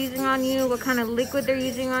product they're using on you, what kind of liquid they're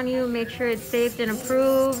using on you. Make sure it's safe and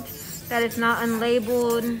approved, that it's not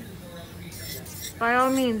unlabeled. By all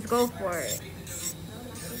means, go for it.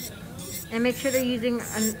 And make sure they're using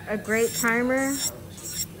a great primer.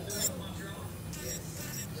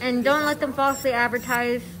 And don't let them falsely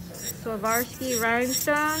advertise Swarovski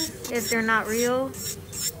rhinestones if they're not real.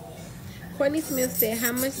 Courtney Smith said,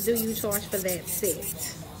 how much do you charge for that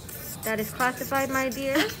set? That is classified, my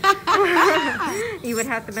dear. You would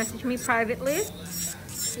have to message me privately.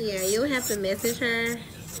 Yeah, you would have to message her.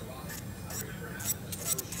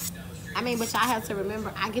 I mean, but y'all have to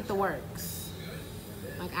remember, I get the works.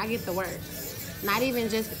 Like, I get the works. Not even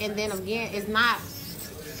just, and then again,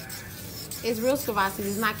 it's real Swarovski.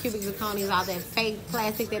 It's not cubic zirconias, all that fake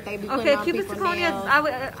plastic that they be putting on people's nails.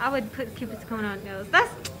 I would put cubic zirconia on nails.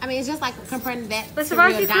 I mean, it's just like comparing that but to real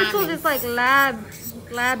Swarovski crystals diamonds. is like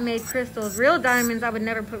lab-made crystals. Real diamonds, I would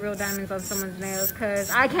never put real diamonds on someone's nails because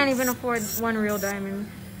I can't even afford one real diamond.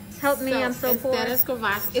 Help me, I'm so poor. Instead of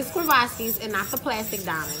Swarovski, it's Swarovski's and not the plastic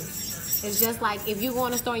diamonds. It's just like if you go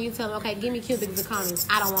in the store and you tell them, okay, give me cubic zirconias,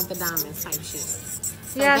 I don't want the diamonds type shit.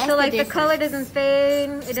 So like the color doesn't fade,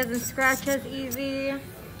 it doesn't scratch as easy.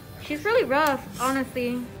 She's really rough,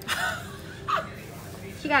 honestly.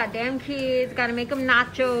 She got damn kids, gotta make them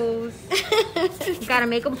nachos, gotta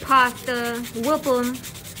make them pasta, whoop them.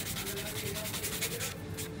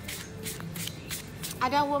 I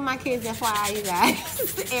don't want my kids, FYI, you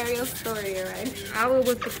guys. Ariel's story, right? I will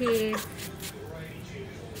whip the kids.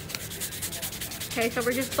 Okay, so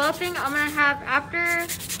we're just buffing. I'm gonna have, after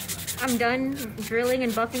I'm done drilling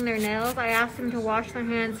and buffing their nails, I asked them to wash their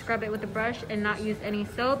hands, scrub it with a brush, and not use any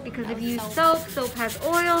soap. Because if you use soap has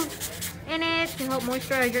oils in it to help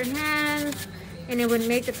moisturize your hands, and it would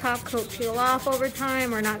make the top coat peel off over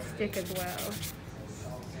time or not stick as well.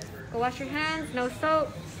 Go wash your hands, no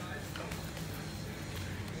soap.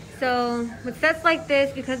 So with sets like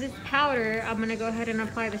this, because it's powder, I'm gonna go ahead and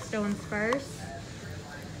apply the stones first,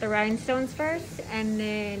 the rhinestones first, and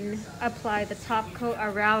then apply the top coat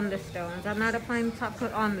around the stones. I'm not applying the top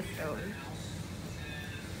coat on the stones.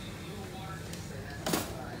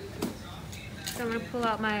 So I'm gonna pull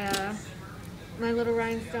out my my little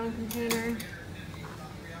rhinestone container.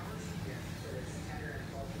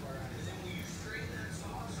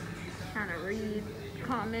 Trying to read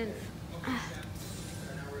comments.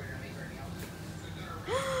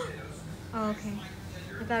 Oh, okay.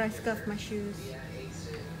 I thought I scuffed my shoes.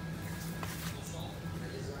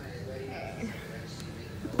 Okay.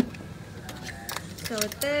 So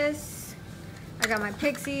with this, I got my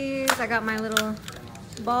pixies, I got my little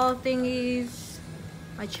ball thingies,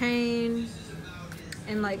 my chain,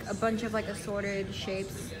 and like a bunch of like assorted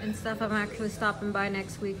shapes and stuff. I'm actually stopping by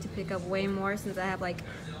next week to pick up way more since I have like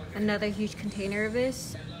another huge container of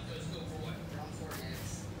this.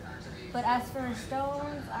 But as for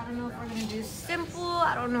stones, I don't know if we're gonna do simple.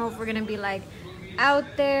 I don't know if we're gonna be like out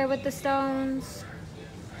there with the stones.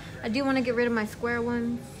 I do want to get rid of my square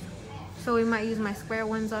ones, so we might use my square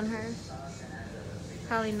ones on her.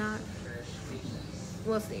 Probably not.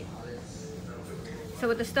 We'll see. So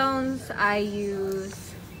with the stones, to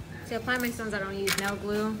apply my stones, I don't use nail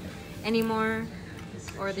glue anymore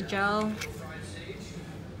or the gel.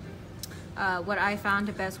 What I found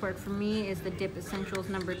to best work for me is the Dip Essentials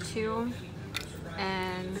 #2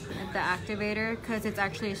 and the activator, because it's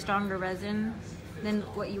actually a stronger resin than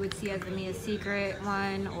what you would see as the Mia Secret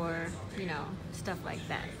one, or you know, stuff like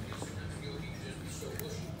that.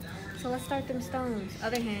 So let's start them stones.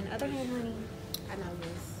 Other hand, honey. I know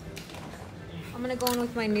this. I'm gonna go in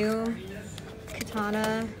with my new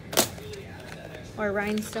katana or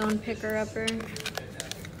rhinestone picker-upper.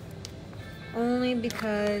 Only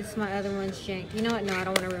because my other one's jank. You know what? No, I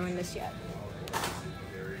don't want to ruin this yet.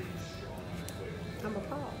 I'm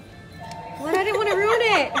appalled. What? I didn't want to ruin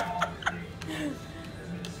it.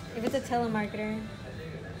 If it's a telemarketer.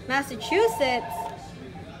 Massachusetts.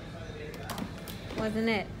 Wasn't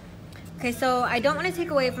it? Okay, so I don't want to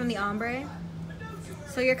take away from the ombre.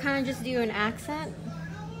 So you're kind of just doing an accent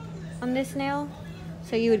on this nail.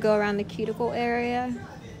 So you would go around the cuticle area.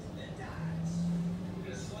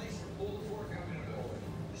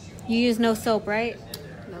 You use no soap, right?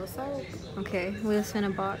 No soap. Okay, we'll spin a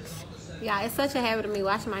box. Yeah, it's such a habit of me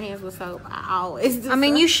washing my hands with soap. I always do. I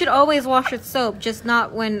mean, you should always wash with soap, just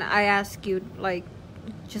not when I ask you, like,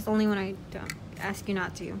 just only when I don't ask you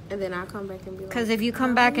not to. And then I'll come back and be like... Because if you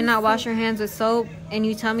come back and not wash your hands with soap, and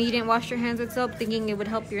you tell me you didn't wash your hands with soap thinking it would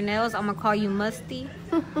help your nails, I'm going to call you musty.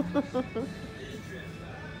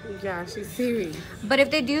 Yeah, she's serious. But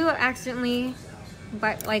if they do accidentally,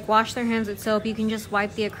 like, wash their hands with soap, you can just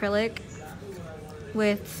wipe the acrylic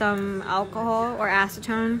with some alcohol or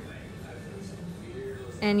acetone,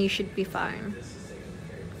 and you should be fine.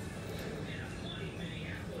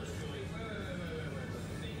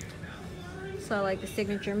 So, like, the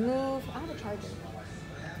signature move. I have a charger.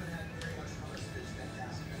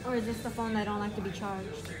 Or is this the phone that I don't like to be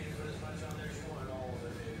charged?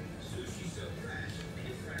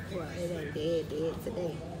 Well, it ain't dead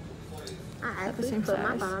today. I actually put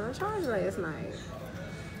my phone on charge last night.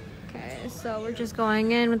 Okay, so we're just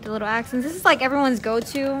going in with the little accents. This is like everyone's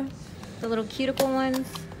go-to, the little cuticle ones.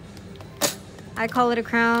 I call it a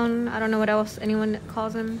crown. I don't know what else anyone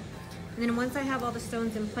calls them. And then once I have all the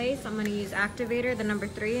stones in place, I'm going to use activator, the number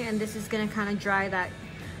 3, and this is going to kind of dry that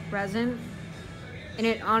resin. And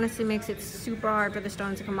it honestly makes it super hard for the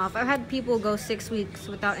stones to come off. I've had people go 6 weeks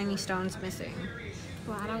without any stones missing.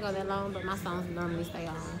 Well, I don't go that long, but my stones normally stay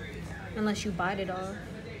on. Unless you bite it off.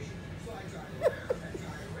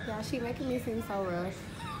 Yeah, she making me seem so rough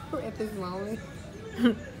at this moment.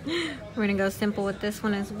 We're going to go simple with this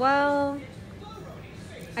one as well.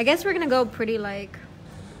 I guess we're going to go pretty like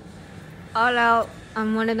all out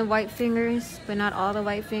on one of the white fingers, but not all the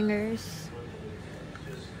white fingers.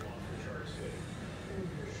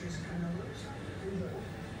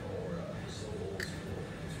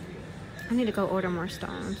 I need to go order more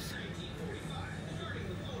stones.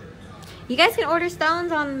 You guys can order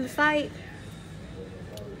stones on the site.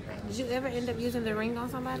 Did you ever end up using the ring on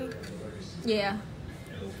somebody? Yeah.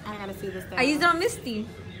 I gotta see this. I used it on Misty.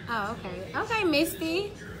 Oh, okay. Okay,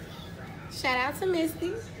 Misty. Shout out to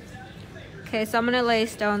Misty. Okay, so I'm gonna lay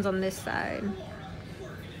stones on this side.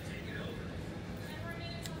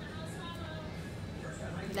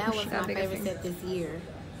 That was my favorite set this year.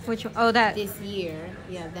 Which one? Oh, that. This year.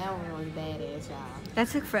 Yeah, that one was badass, y'all. That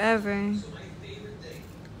took forever.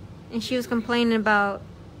 And she was complaining about...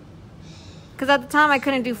 Because at the time I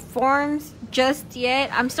couldn't do forms just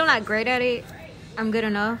yet. I'm still not great at it. I'm good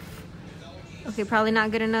enough. Okay, probably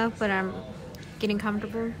not good enough, but I'm getting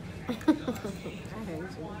comfortable. I hate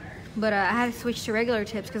you. But I had to switch to regular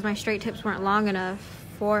tips because my straight tips weren't long enough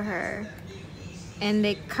for her. And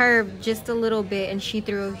they curved just a little bit and she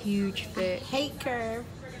threw a huge fit. I hate curve.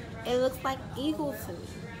 It looks like eagle to me.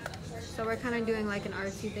 So we're kind of doing like an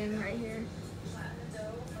artsy thing right here.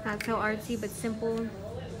 Not so artsy, but simple,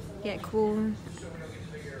 yet cool.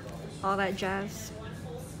 All that jazz.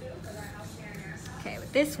 Okay,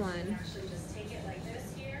 with this one.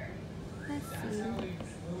 Let's see.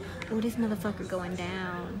 Oh, this motherfucker going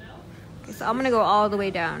down. Okay, so I'm gonna go all the way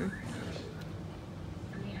down.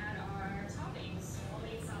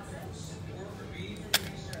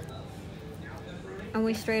 And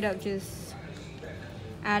we straight up just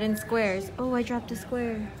add in squares. Oh, I dropped a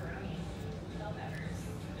square.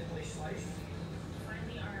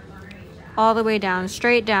 All the way down,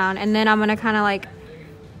 straight down. And then I'm gonna kind of like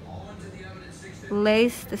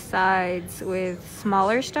lace the sides with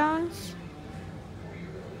smaller stones.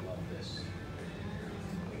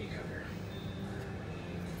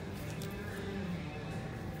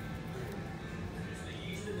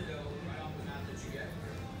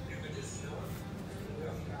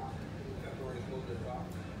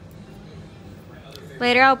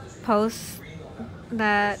 Later I'll post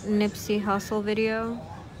that Nipsey Hussle video.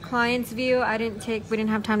 Client's view, we didn't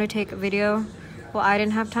have time to take a video. Well, I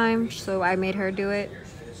didn't have time, so I made her do it.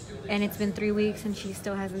 And it's been 3 weeks and she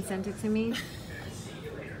still hasn't sent it to me.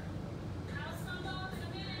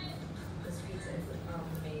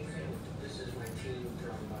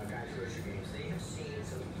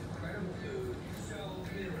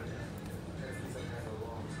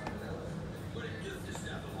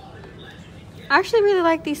 I actually really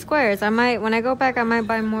like these squares. I might, when I go back, I might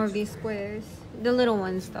buy more of these squares. The little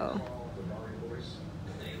ones, though.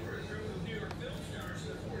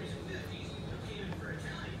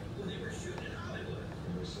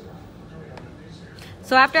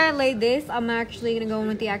 So after I lay this, I'm actually going to go in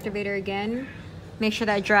with the activator again. Make sure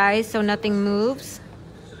that dries so nothing moves.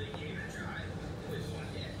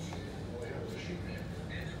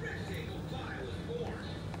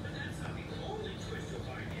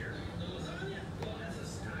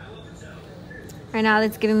 Right now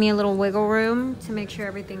it's giving me a little wiggle room to make sure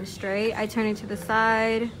everything's straight. I turn it to the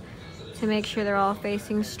side to make sure they're all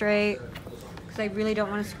facing straight because I really don't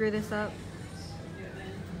want to screw this up.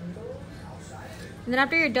 And then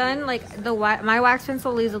after you're done, like my wax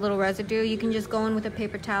pencil leaves a little residue. You can just go in with a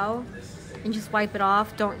paper towel and just wipe it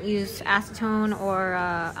off. Don't use acetone or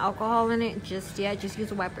alcohol in it just yet. Just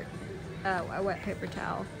use a wet paper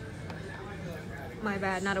towel. My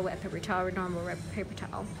bad, not a wet paper towel, a normal paper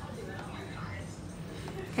towel.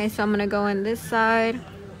 Okay, so I'm gonna go in this side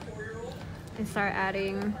and start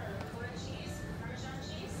adding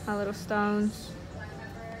my little stones.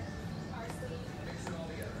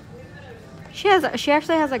 She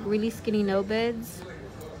actually has like really skinny nail beds,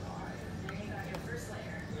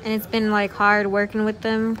 and it's been like hard working with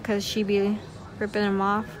them because she be ripping them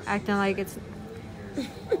off, acting like it's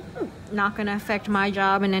not gonna affect my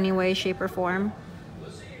job in any way, shape, or form.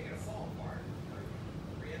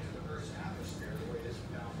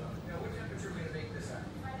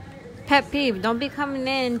 Pet peeve, don't be coming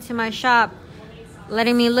into my shop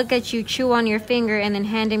letting me look at you chew on your finger and then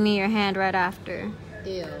handing me your hand right after.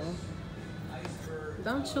 Ew.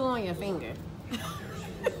 Don't chew on your finger.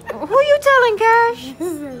 Who you telling, Cash?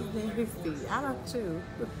 I don't chew.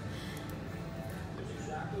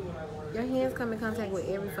 Your hands come in contact with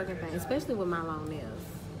every fucking thing, especially with my long nails.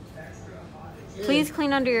 Please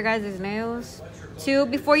clean under your guys' nails. Too,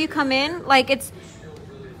 before you come in,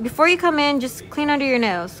 before you come in, just clean under your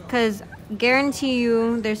nails. Because guarantee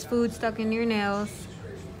you there's food stuck in your nails.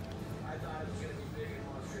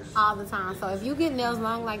 All the time. So if you get nails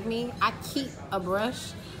long like me, I keep a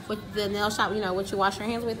brush with the nail shop, you know, what you wash your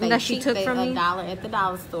hands with. They that she took from me? $1 at the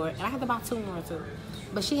dollar store. And I had to buy 2 more too.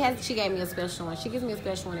 But she gave me a special one. She gives me a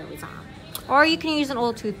special one every time. Or you can use an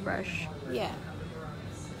old toothbrush. Yeah.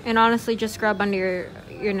 And honestly, just scrub under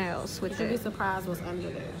your nails with it. You'd be surprised what's under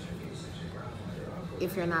there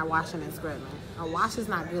if you're not washing and scrubbing. A wash is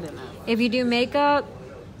not good enough. If you do makeup,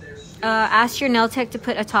 ask your nail tech to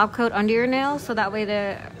put a top coat under your nails so that way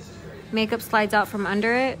the makeup slides out from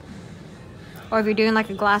under it. Or if you're doing like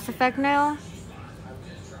a glass effect nail,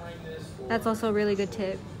 that's also a really good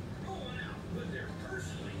tip.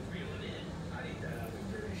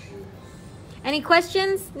 Any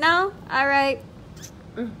questions? No? All right.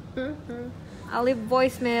 I'll leave a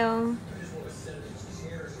voicemail.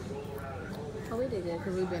 Oh, we did good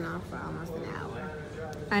because we've been on for almost an hour.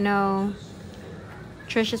 I know.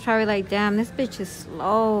 Trish is probably like, damn, this bitch is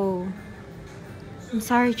slow. I'm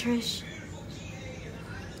sorry, Trish.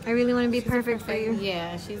 I really want to be perfect for you.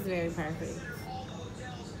 Yeah, she's very perfect.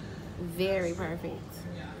 Very perfect.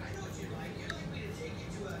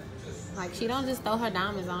 Like, she don't just throw her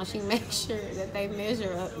diamonds on. She makes sure that they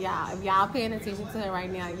measure up. Y'all, if y'all paying attention to her right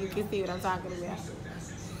now, you can see what I'm talking about.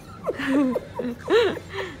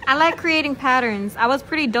 I like creating patterns. I was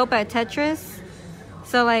pretty dope at Tetris.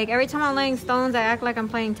 So, like, every time I'm laying stones, I act like I'm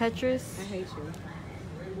playing Tetris. I hate you.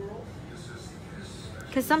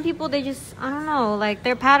 Because some people, they just, I don't know, like,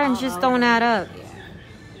 their patterns just don't add up. Yeah.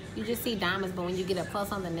 You just see diamonds, but when you get up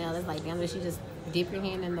close on the nail, it's like, damn, she just dip your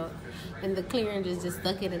hand in the clear and just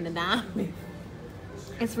stuck it in the diamond.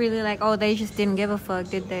 It's really like, oh, they just didn't give a fuck,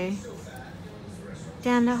 did they?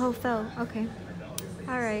 Damn, that hoe fell. Okay.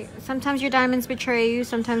 All right. Sometimes your diamonds betray you.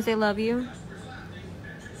 Sometimes they love you.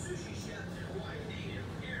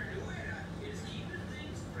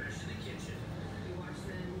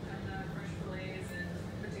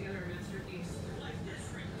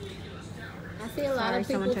 I see a lot of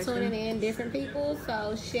people tuning in, different people.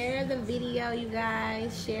 So share the video, you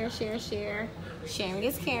guys. Share. Sharing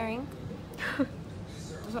is caring.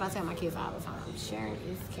 That's what I tell my kids all the time. Sharing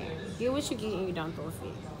is caring. Get what you get and you don't throw a fit.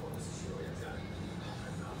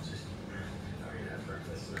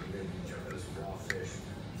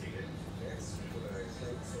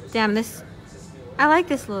 Damn, I like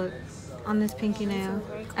this look on this pinky nail.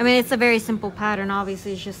 I mean, it's a very simple pattern.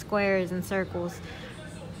 Obviously, it's just squares and circles.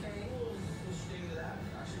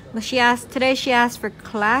 But today she asked for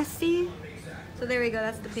classy. So there we go,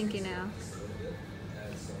 that's the pinky nail.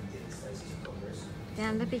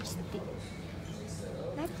 Damn, that bitch,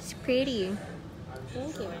 that's pretty.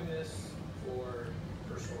 Thank you.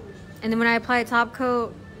 And then when I apply a top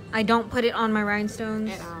coat, I don't put it on my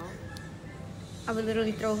rhinestones. At all. I would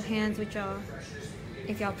literally throw hands with y'all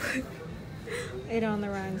if y'all put it on the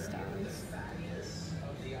rhinestones.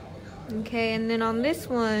 Okay, and then on this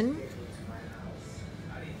one,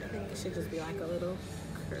 I think it should just be like a little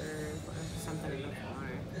curve or something in the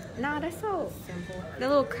corner. nah, that's so Simple. the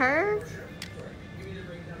little curve.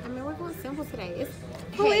 I mean, we're going simple today. It's,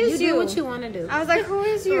 Who hey, is you? you? Do what you want to do. I was like, who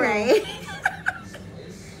is you? Right.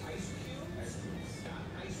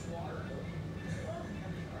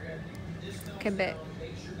 Okay, bet.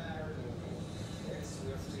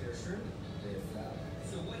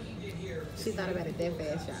 She thought about it that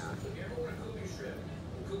fast, y'all.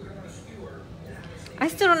 I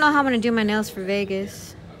still don't know how I'm gonna do my nails for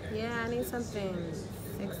Vegas. Yeah, I need something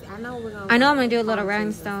sexy. I know we're gonna. I know I'm gonna do a little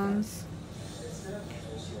rhinestones.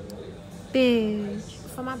 Bitch.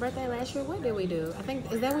 For my birthday last year, what did we do? I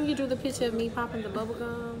think, is that when you drew the picture of me popping the bubble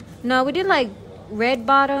gum? No, we did like red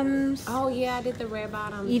bottoms. Oh yeah, I did the red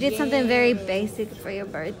bottom. You did something very basic for your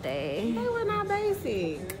birthday. They were not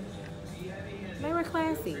basic. They were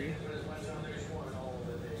classy.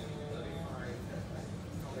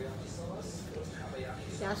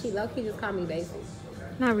 Y'all, she low-key just called me basic.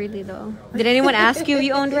 Not really though. Did anyone ask you if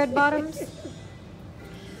you owned red bottoms?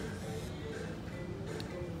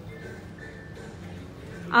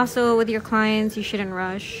 Also, with your clients, you shouldn't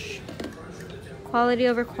rush. Quality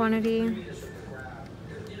over quantity.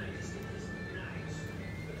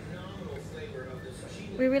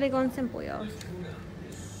 We're really going simple, y'all.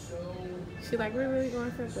 She like, we're really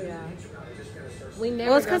going simple, y'all. We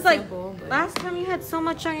never Well, it's because, like, simple, but last time you had so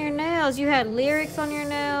much on your nails. You had lyrics on your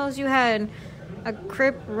nails. You had a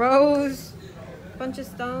Crip Rose, bunch of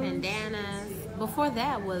stones. bandanas. Before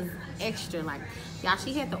that was extra. Like, y'all,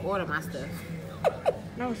 she had to order my stuff.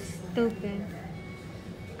 That was stupid.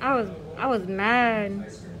 I was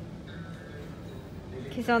mad.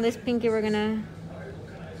 Okay, so on this pinky, we're gonna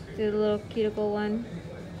do the little cuticle one.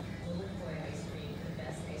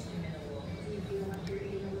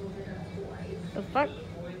 The fuck?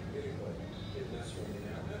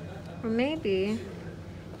 Or maybe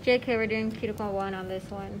JK, we're doing cuticle one on this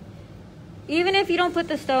one. Even if you don't put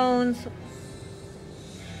the stones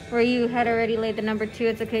where you had already laid the number 2,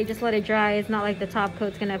 it's okay, just let it dry. It's not like the top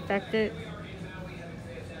coat's gonna affect it,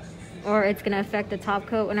 or it's gonna affect the top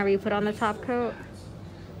coat whenever you put on the top coat.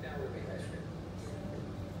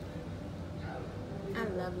 I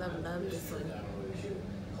love this one.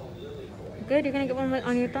 Good, you're gonna get one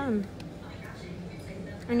on your thumb.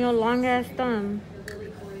 On your long ass thumb.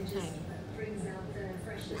 Hey,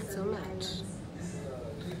 not so much.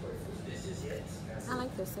 I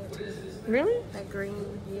like this set too. Really? That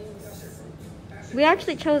green, yes. We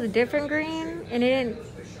actually chose a different green, and it didn't.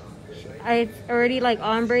 I already like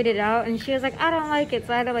ombre it out, and she was like, I don't like it,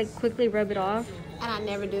 so I had to like quickly rub it off. And I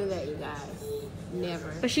never do that, you guys.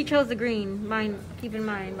 Never. But she chose the green. Mind, keep in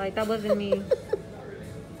mind, like that wasn't me.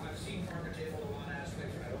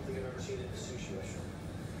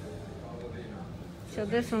 So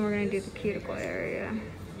this one we're gonna do the cuticle area.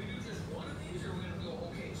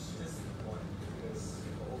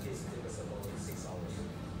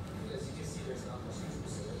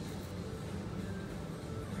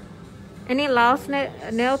 Any Laos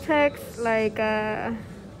nail techs like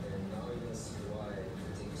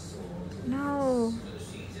no.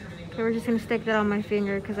 Okay, we're just gonna stick that on my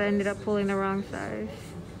finger because I ended up pulling the wrong size.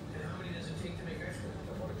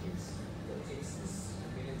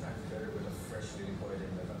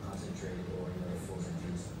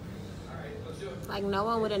 Like, no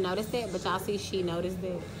one would have noticed it, but y'all see she noticed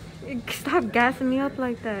it. Stop gassing me up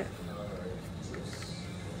like that.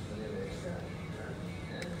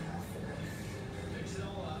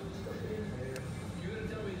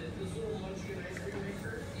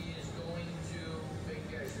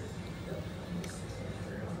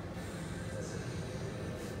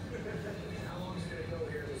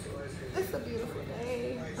 It's a beautiful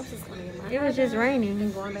day. I'm just gonna get my It was just raining.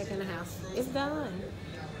 and going back in the house. It's done.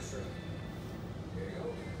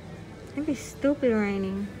 It'd be stupid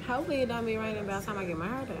raining. Hopefully it don't be raining by the time I get my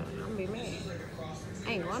hair done. I'm gonna be mad.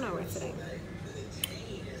 I ain't going nowhere today.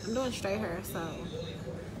 I'm doing straight hair, so.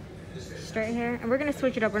 Straight hair. And we're gonna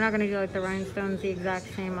switch it up. We're not gonna do like the rhinestones the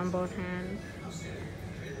exact same on both hands.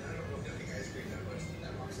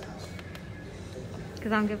 Cause I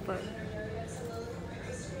don't give a fuck.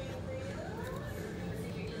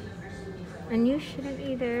 And you shouldn't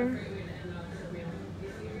either.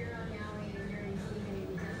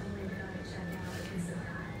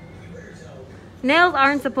 Nails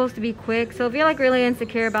aren't supposed to be quick, so if you're like really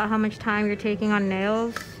insecure about how much time you're taking on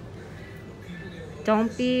nails,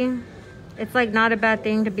 don't be. it's like not a bad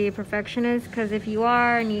thing to be a perfectionist, because if you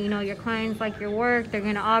are and you know your clients like your work, they're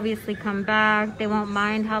gonna obviously come back. They won't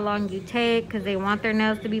mind how long you take because they want their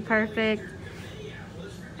nails to be perfect.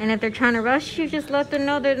 And if they're trying to rush you, just let them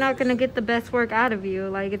know they're not gonna get the best work out of you.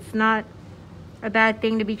 Like, it's not a bad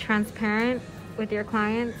thing to be transparent with your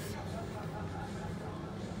clients.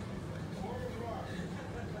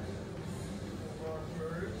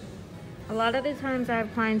 A lot of the times I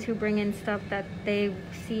have clients who bring in stuff that they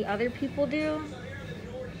see other people do,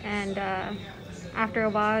 and after a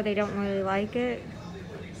while they don't really like it,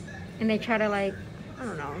 and they try to, like, I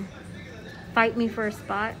don't know, fight me for a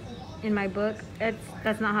spot in my book.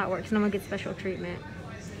 That's not how it works. No one gets special treatment.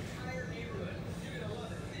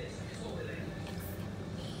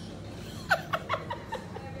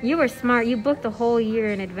 You were smart. You booked the whole year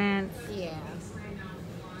in advance. Yeah.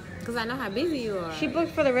 Because I know how busy you are. She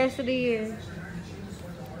booked for the rest of the year.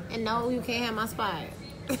 And no, you can't have my spot.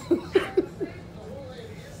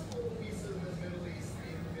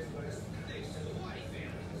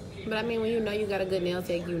 But I mean, when you know you got a good nail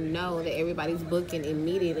tech, you know that everybody's booking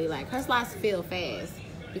immediately. Like, her slots fill fast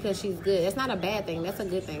because she's good. That's not a bad thing. That's a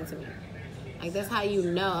good thing to me. Like, that's how you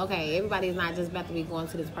know, okay, everybody's not just about to be going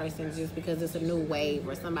to this person just because it's a new wave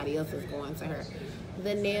or somebody else is going to her.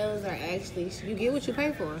 The nails are actually, you get what you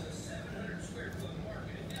pay for.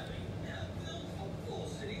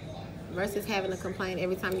 Versus having to complain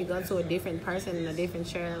every time you go to a different person in a different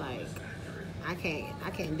chair. Like, I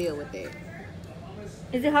can't deal with that.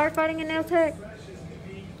 Is it hard finding a nail tech?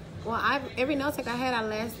 Well, every nail tech I had, I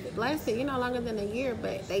lasted, you know, longer than a year,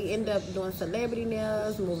 but they end up doing celebrity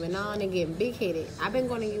nails, moving on, and getting big-headed. I've been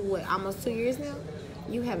going to you, what, almost 2 years now?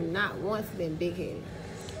 You have not once been big-headed.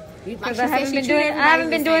 Like, I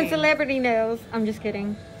haven't been doing celebrity nails. I'm just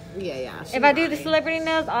kidding. Yeah. If I do the celebrity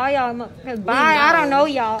nails, all y'all, bye. I don't know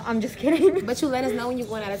y'all. I'm just kidding. But you let us know when you're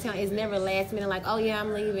going out of town. It's never last minute, like, oh yeah,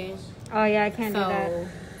 I'm leaving. Oh yeah, I can't do that.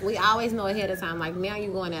 We always know ahead of time, like, now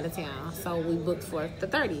you're going out of town. So we booked for the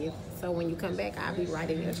 30th. So when you come back, I'll be right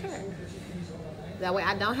in your chair. That way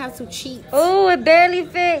I don't have to cheat. Oh, it barely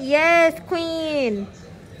fit. Yes, queen.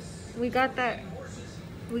 We got that.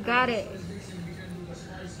 We got it.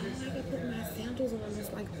 I like to put my sandals on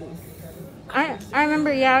just like this. I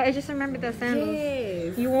remember, yeah. I just remembered the sandals.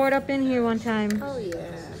 Yes. You wore it up in here one time. Oh, yeah.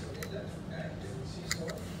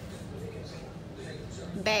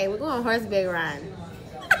 Babe, we're going horseback riding.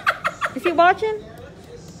 Is he watching?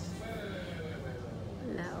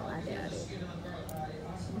 No, I doubt it.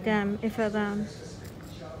 Damn, it fell down.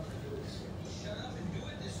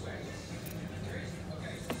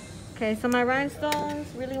 Okay, so my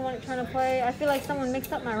rhinestones, really trying to play. I feel like someone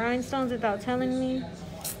mixed up my rhinestones without telling me.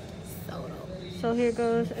 So here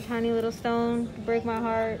goes a tiny little stone to break my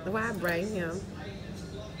heart. Why break him?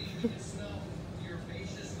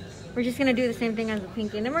 We're just gonna do the same thing as the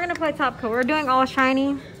pinky, and then we're gonna play top coat. We're doing all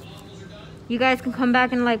shiny. You guys can come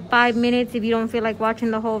back in like 5 minutes if you don't feel like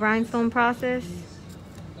watching the whole rhinestone process.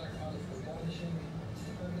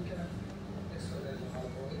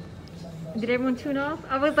 Did everyone tune off?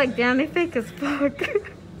 I was like, damn, they fake as fuck. I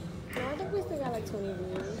think we still got like 20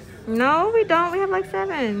 views. No, we don't. We have like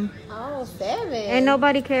 7. Oh, 7. And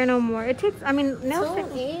nobody care no more. It takes, I mean, nails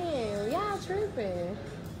Tune in. Y'all tripping.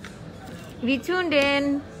 If you tuned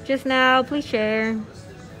in just now, please share.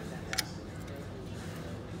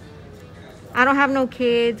 I don't have no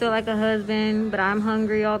kids or like a husband, but I'm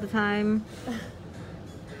hungry all the time.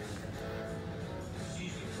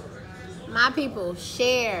 My people,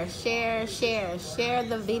 share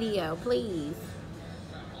the video, please.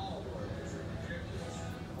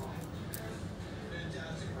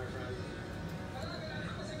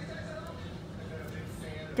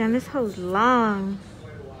 Damn, this hoe's long.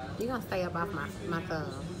 You're gonna stay up off my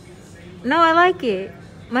thumb. No, I like it.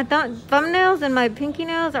 My thumbnails and my pinky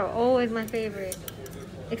nails are always my favorite.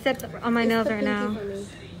 Except on my nails right now.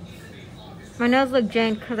 My nails look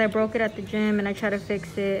jank because I broke it at the gym and I tried to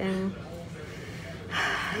fix it and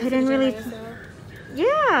I didn't really.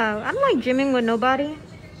 Yeah, I don't like gymming with nobody.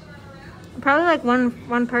 Probably like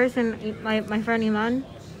one person, my friend Iman.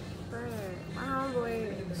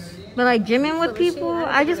 But like gymming with people,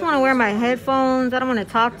 I just want to wear my headphones. I don't want to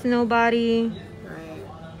talk to nobody. Right.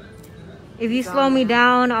 If you slow me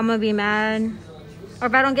down, I'm gonna be mad. Or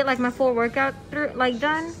if I don't get like my full workout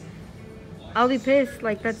done, I'll be pissed.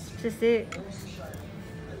 Like, that's just it.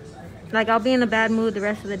 Like, I'll be in a bad mood the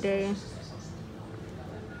rest of the day.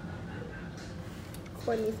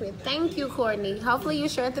 Courtney Smith. Thank you, Courtney. Hopefully you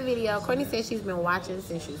shared the video. Courtney said she's been watching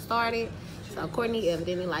since you started. So Courtney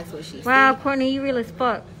evidently likes what she sees. Wow, Courtney, you real as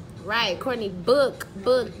fuck. Right, Courtney, book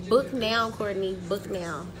now, Courtney, book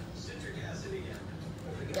now.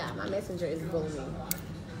 Yeah, my messenger is booming.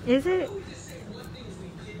 Is it?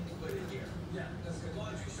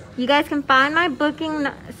 You guys can find my booking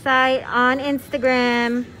site on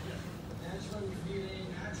Instagram.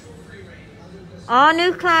 All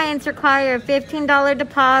new clients require a $15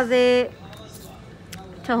 deposit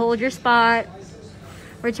to hold your spot.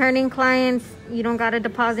 Returning clients, you don't gotta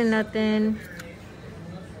deposit nothing.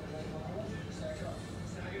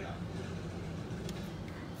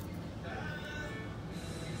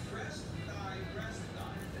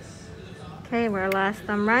 Okay, we're last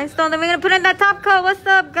rhinestone. Then we're gonna put in that top coat. What's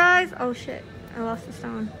up, guys? Oh shit, I lost the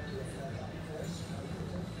stone.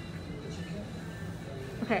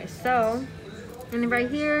 Okay, so, and then right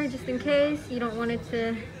here, just in case you don't want it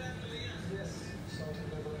to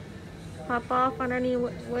pop off on any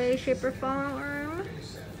way, shape, or form.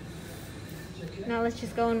 Now let's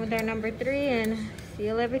just go in with our number 3 and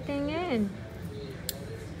seal everything in.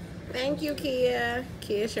 Thank you, Kia.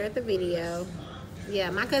 Kia shared the video.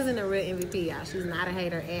 Yeah, my cousin a real MVP, y'all. She's not a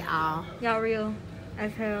hater at all. Y'all real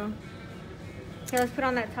as hell. Okay, let's put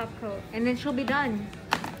on that top coat. And then she'll be done.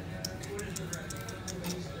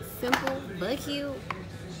 Simple, but cute.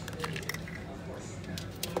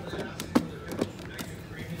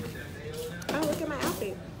 Oh, look at my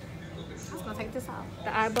outfit. I was gonna take this off.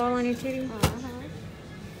 The eyeball on your titty?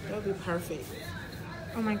 That would be perfect.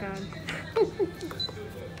 Oh my god.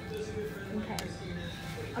 Okay.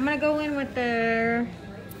 I'm gonna go in with the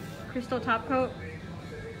crystal top coat.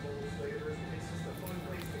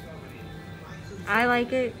 I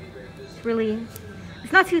like it.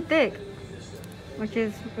 It's not too thick, which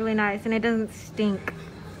is really nice, and it doesn't stink.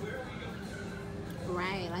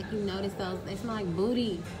 Right, like you notice those, they smell like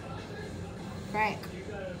booty. Crack.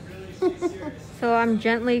 So I'm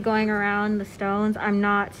gently going around the stones. I'm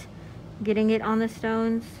not getting it on the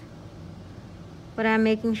stones, but I'm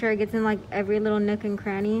making sure it gets in like every little nook and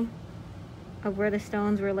cranny of where the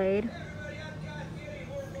stones were laid.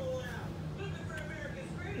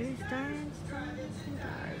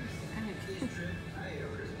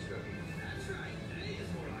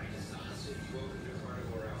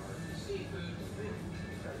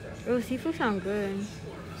 Oh, seafood sound good.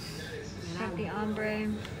 Got the ombre.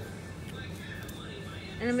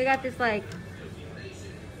 And then we got this like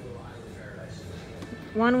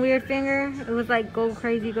one weird finger. It was like go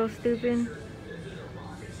crazy, go stupid.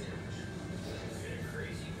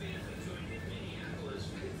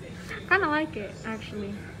 Kinda like it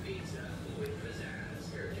actually.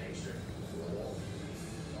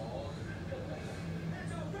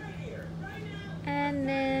 And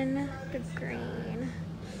then the green.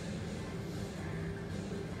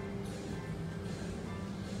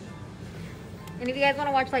 And if you guys want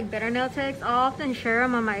to watch like better nail techs, I'll often share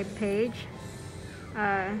them on my page.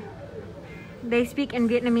 They speak in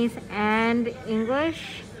Vietnamese and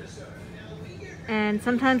English, and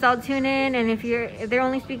sometimes I'll tune in, and if they're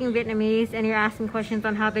only speaking Vietnamese and you're asking questions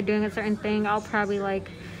on how they're doing a certain thing, I'll probably like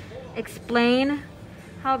explain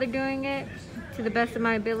how they're doing it to the best of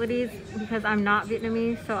my abilities, because I'm not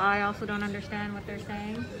Vietnamese, so I also don't understand what they're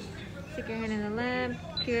saying. Stick your hand in the lamp,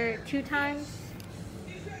 cure it 2 times.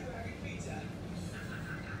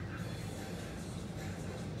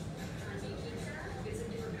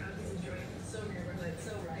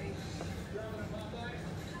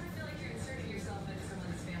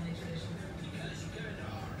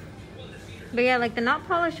 But yeah, like the not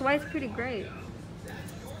polished white's pretty great.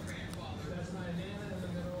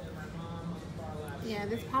 Yeah,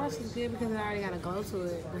 this polish is good because it already got a glow to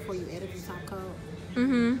it before you edit the top coat.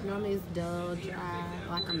 Normally it's dull, dry,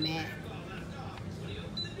 like a matte.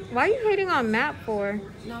 Why are you hating on matte for? You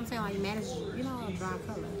know what I'm saying? Like matte is, you know, a dry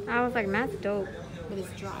color. I was like, matte's dope. But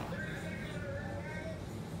it's dry.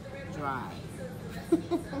 Dry.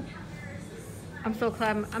 I'm so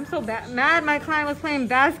glad. I'm so mad my client was playing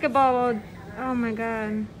basketball. Oh my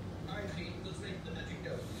god.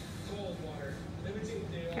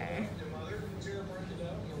 Okay.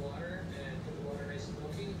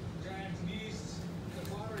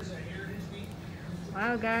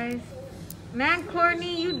 Wow, guys. Man,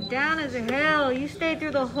 Courtney, you down as hell. You stayed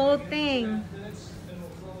through the whole thing.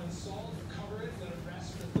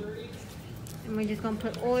 And we're just gonna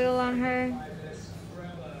put oil on her.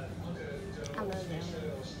 I love that.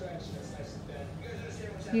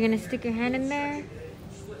 You're gonna stick your hand in there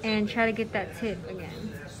and try to get that tip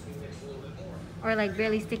again. Or like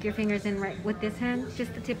barely stick your fingers in right with this hand,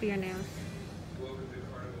 just the tip of your nails.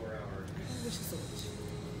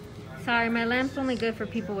 Sorry, my lamp's only good for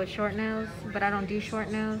people with short nails, but I don't do short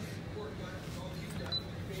nails.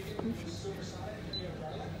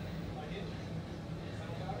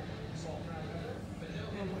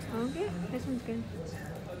 Okay, this one's good.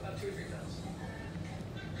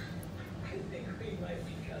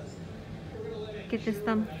 Get this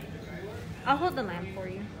thumb. I'll hold the lamp for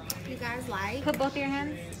you. You guys like? Put both your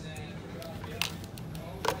hands.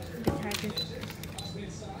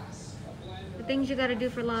 The things you gotta do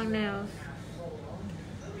for long nails.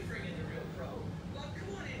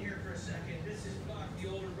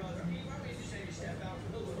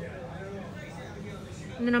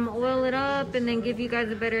 And then I'm gonna oil it up and then give you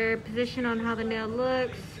guys a better position on how the nail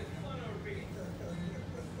looks.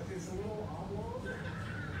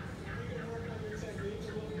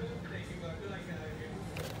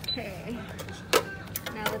 Okay.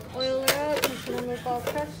 Now let's oil it up, make it look all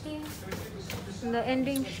crusty. And the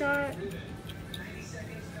ending shot.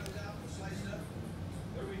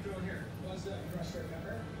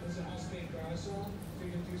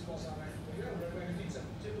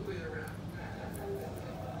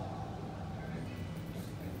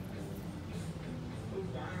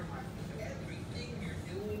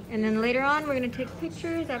 And then later on, we're gonna take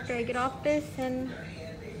pictures after I get off this, and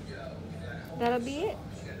that'll be it.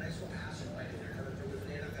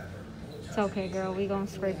 It's okay, girl. We gonna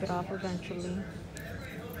scrape it off eventually.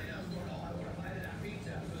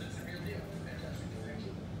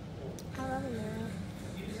 I love it, man.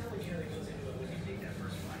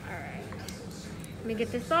 All right. Let me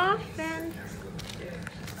get this off, and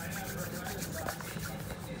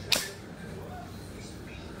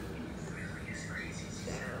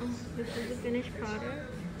this is the finished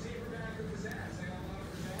product.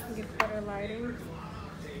 Get better lighting.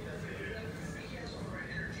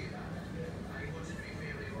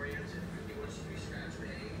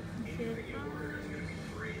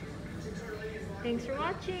 Thanks for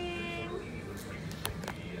watching.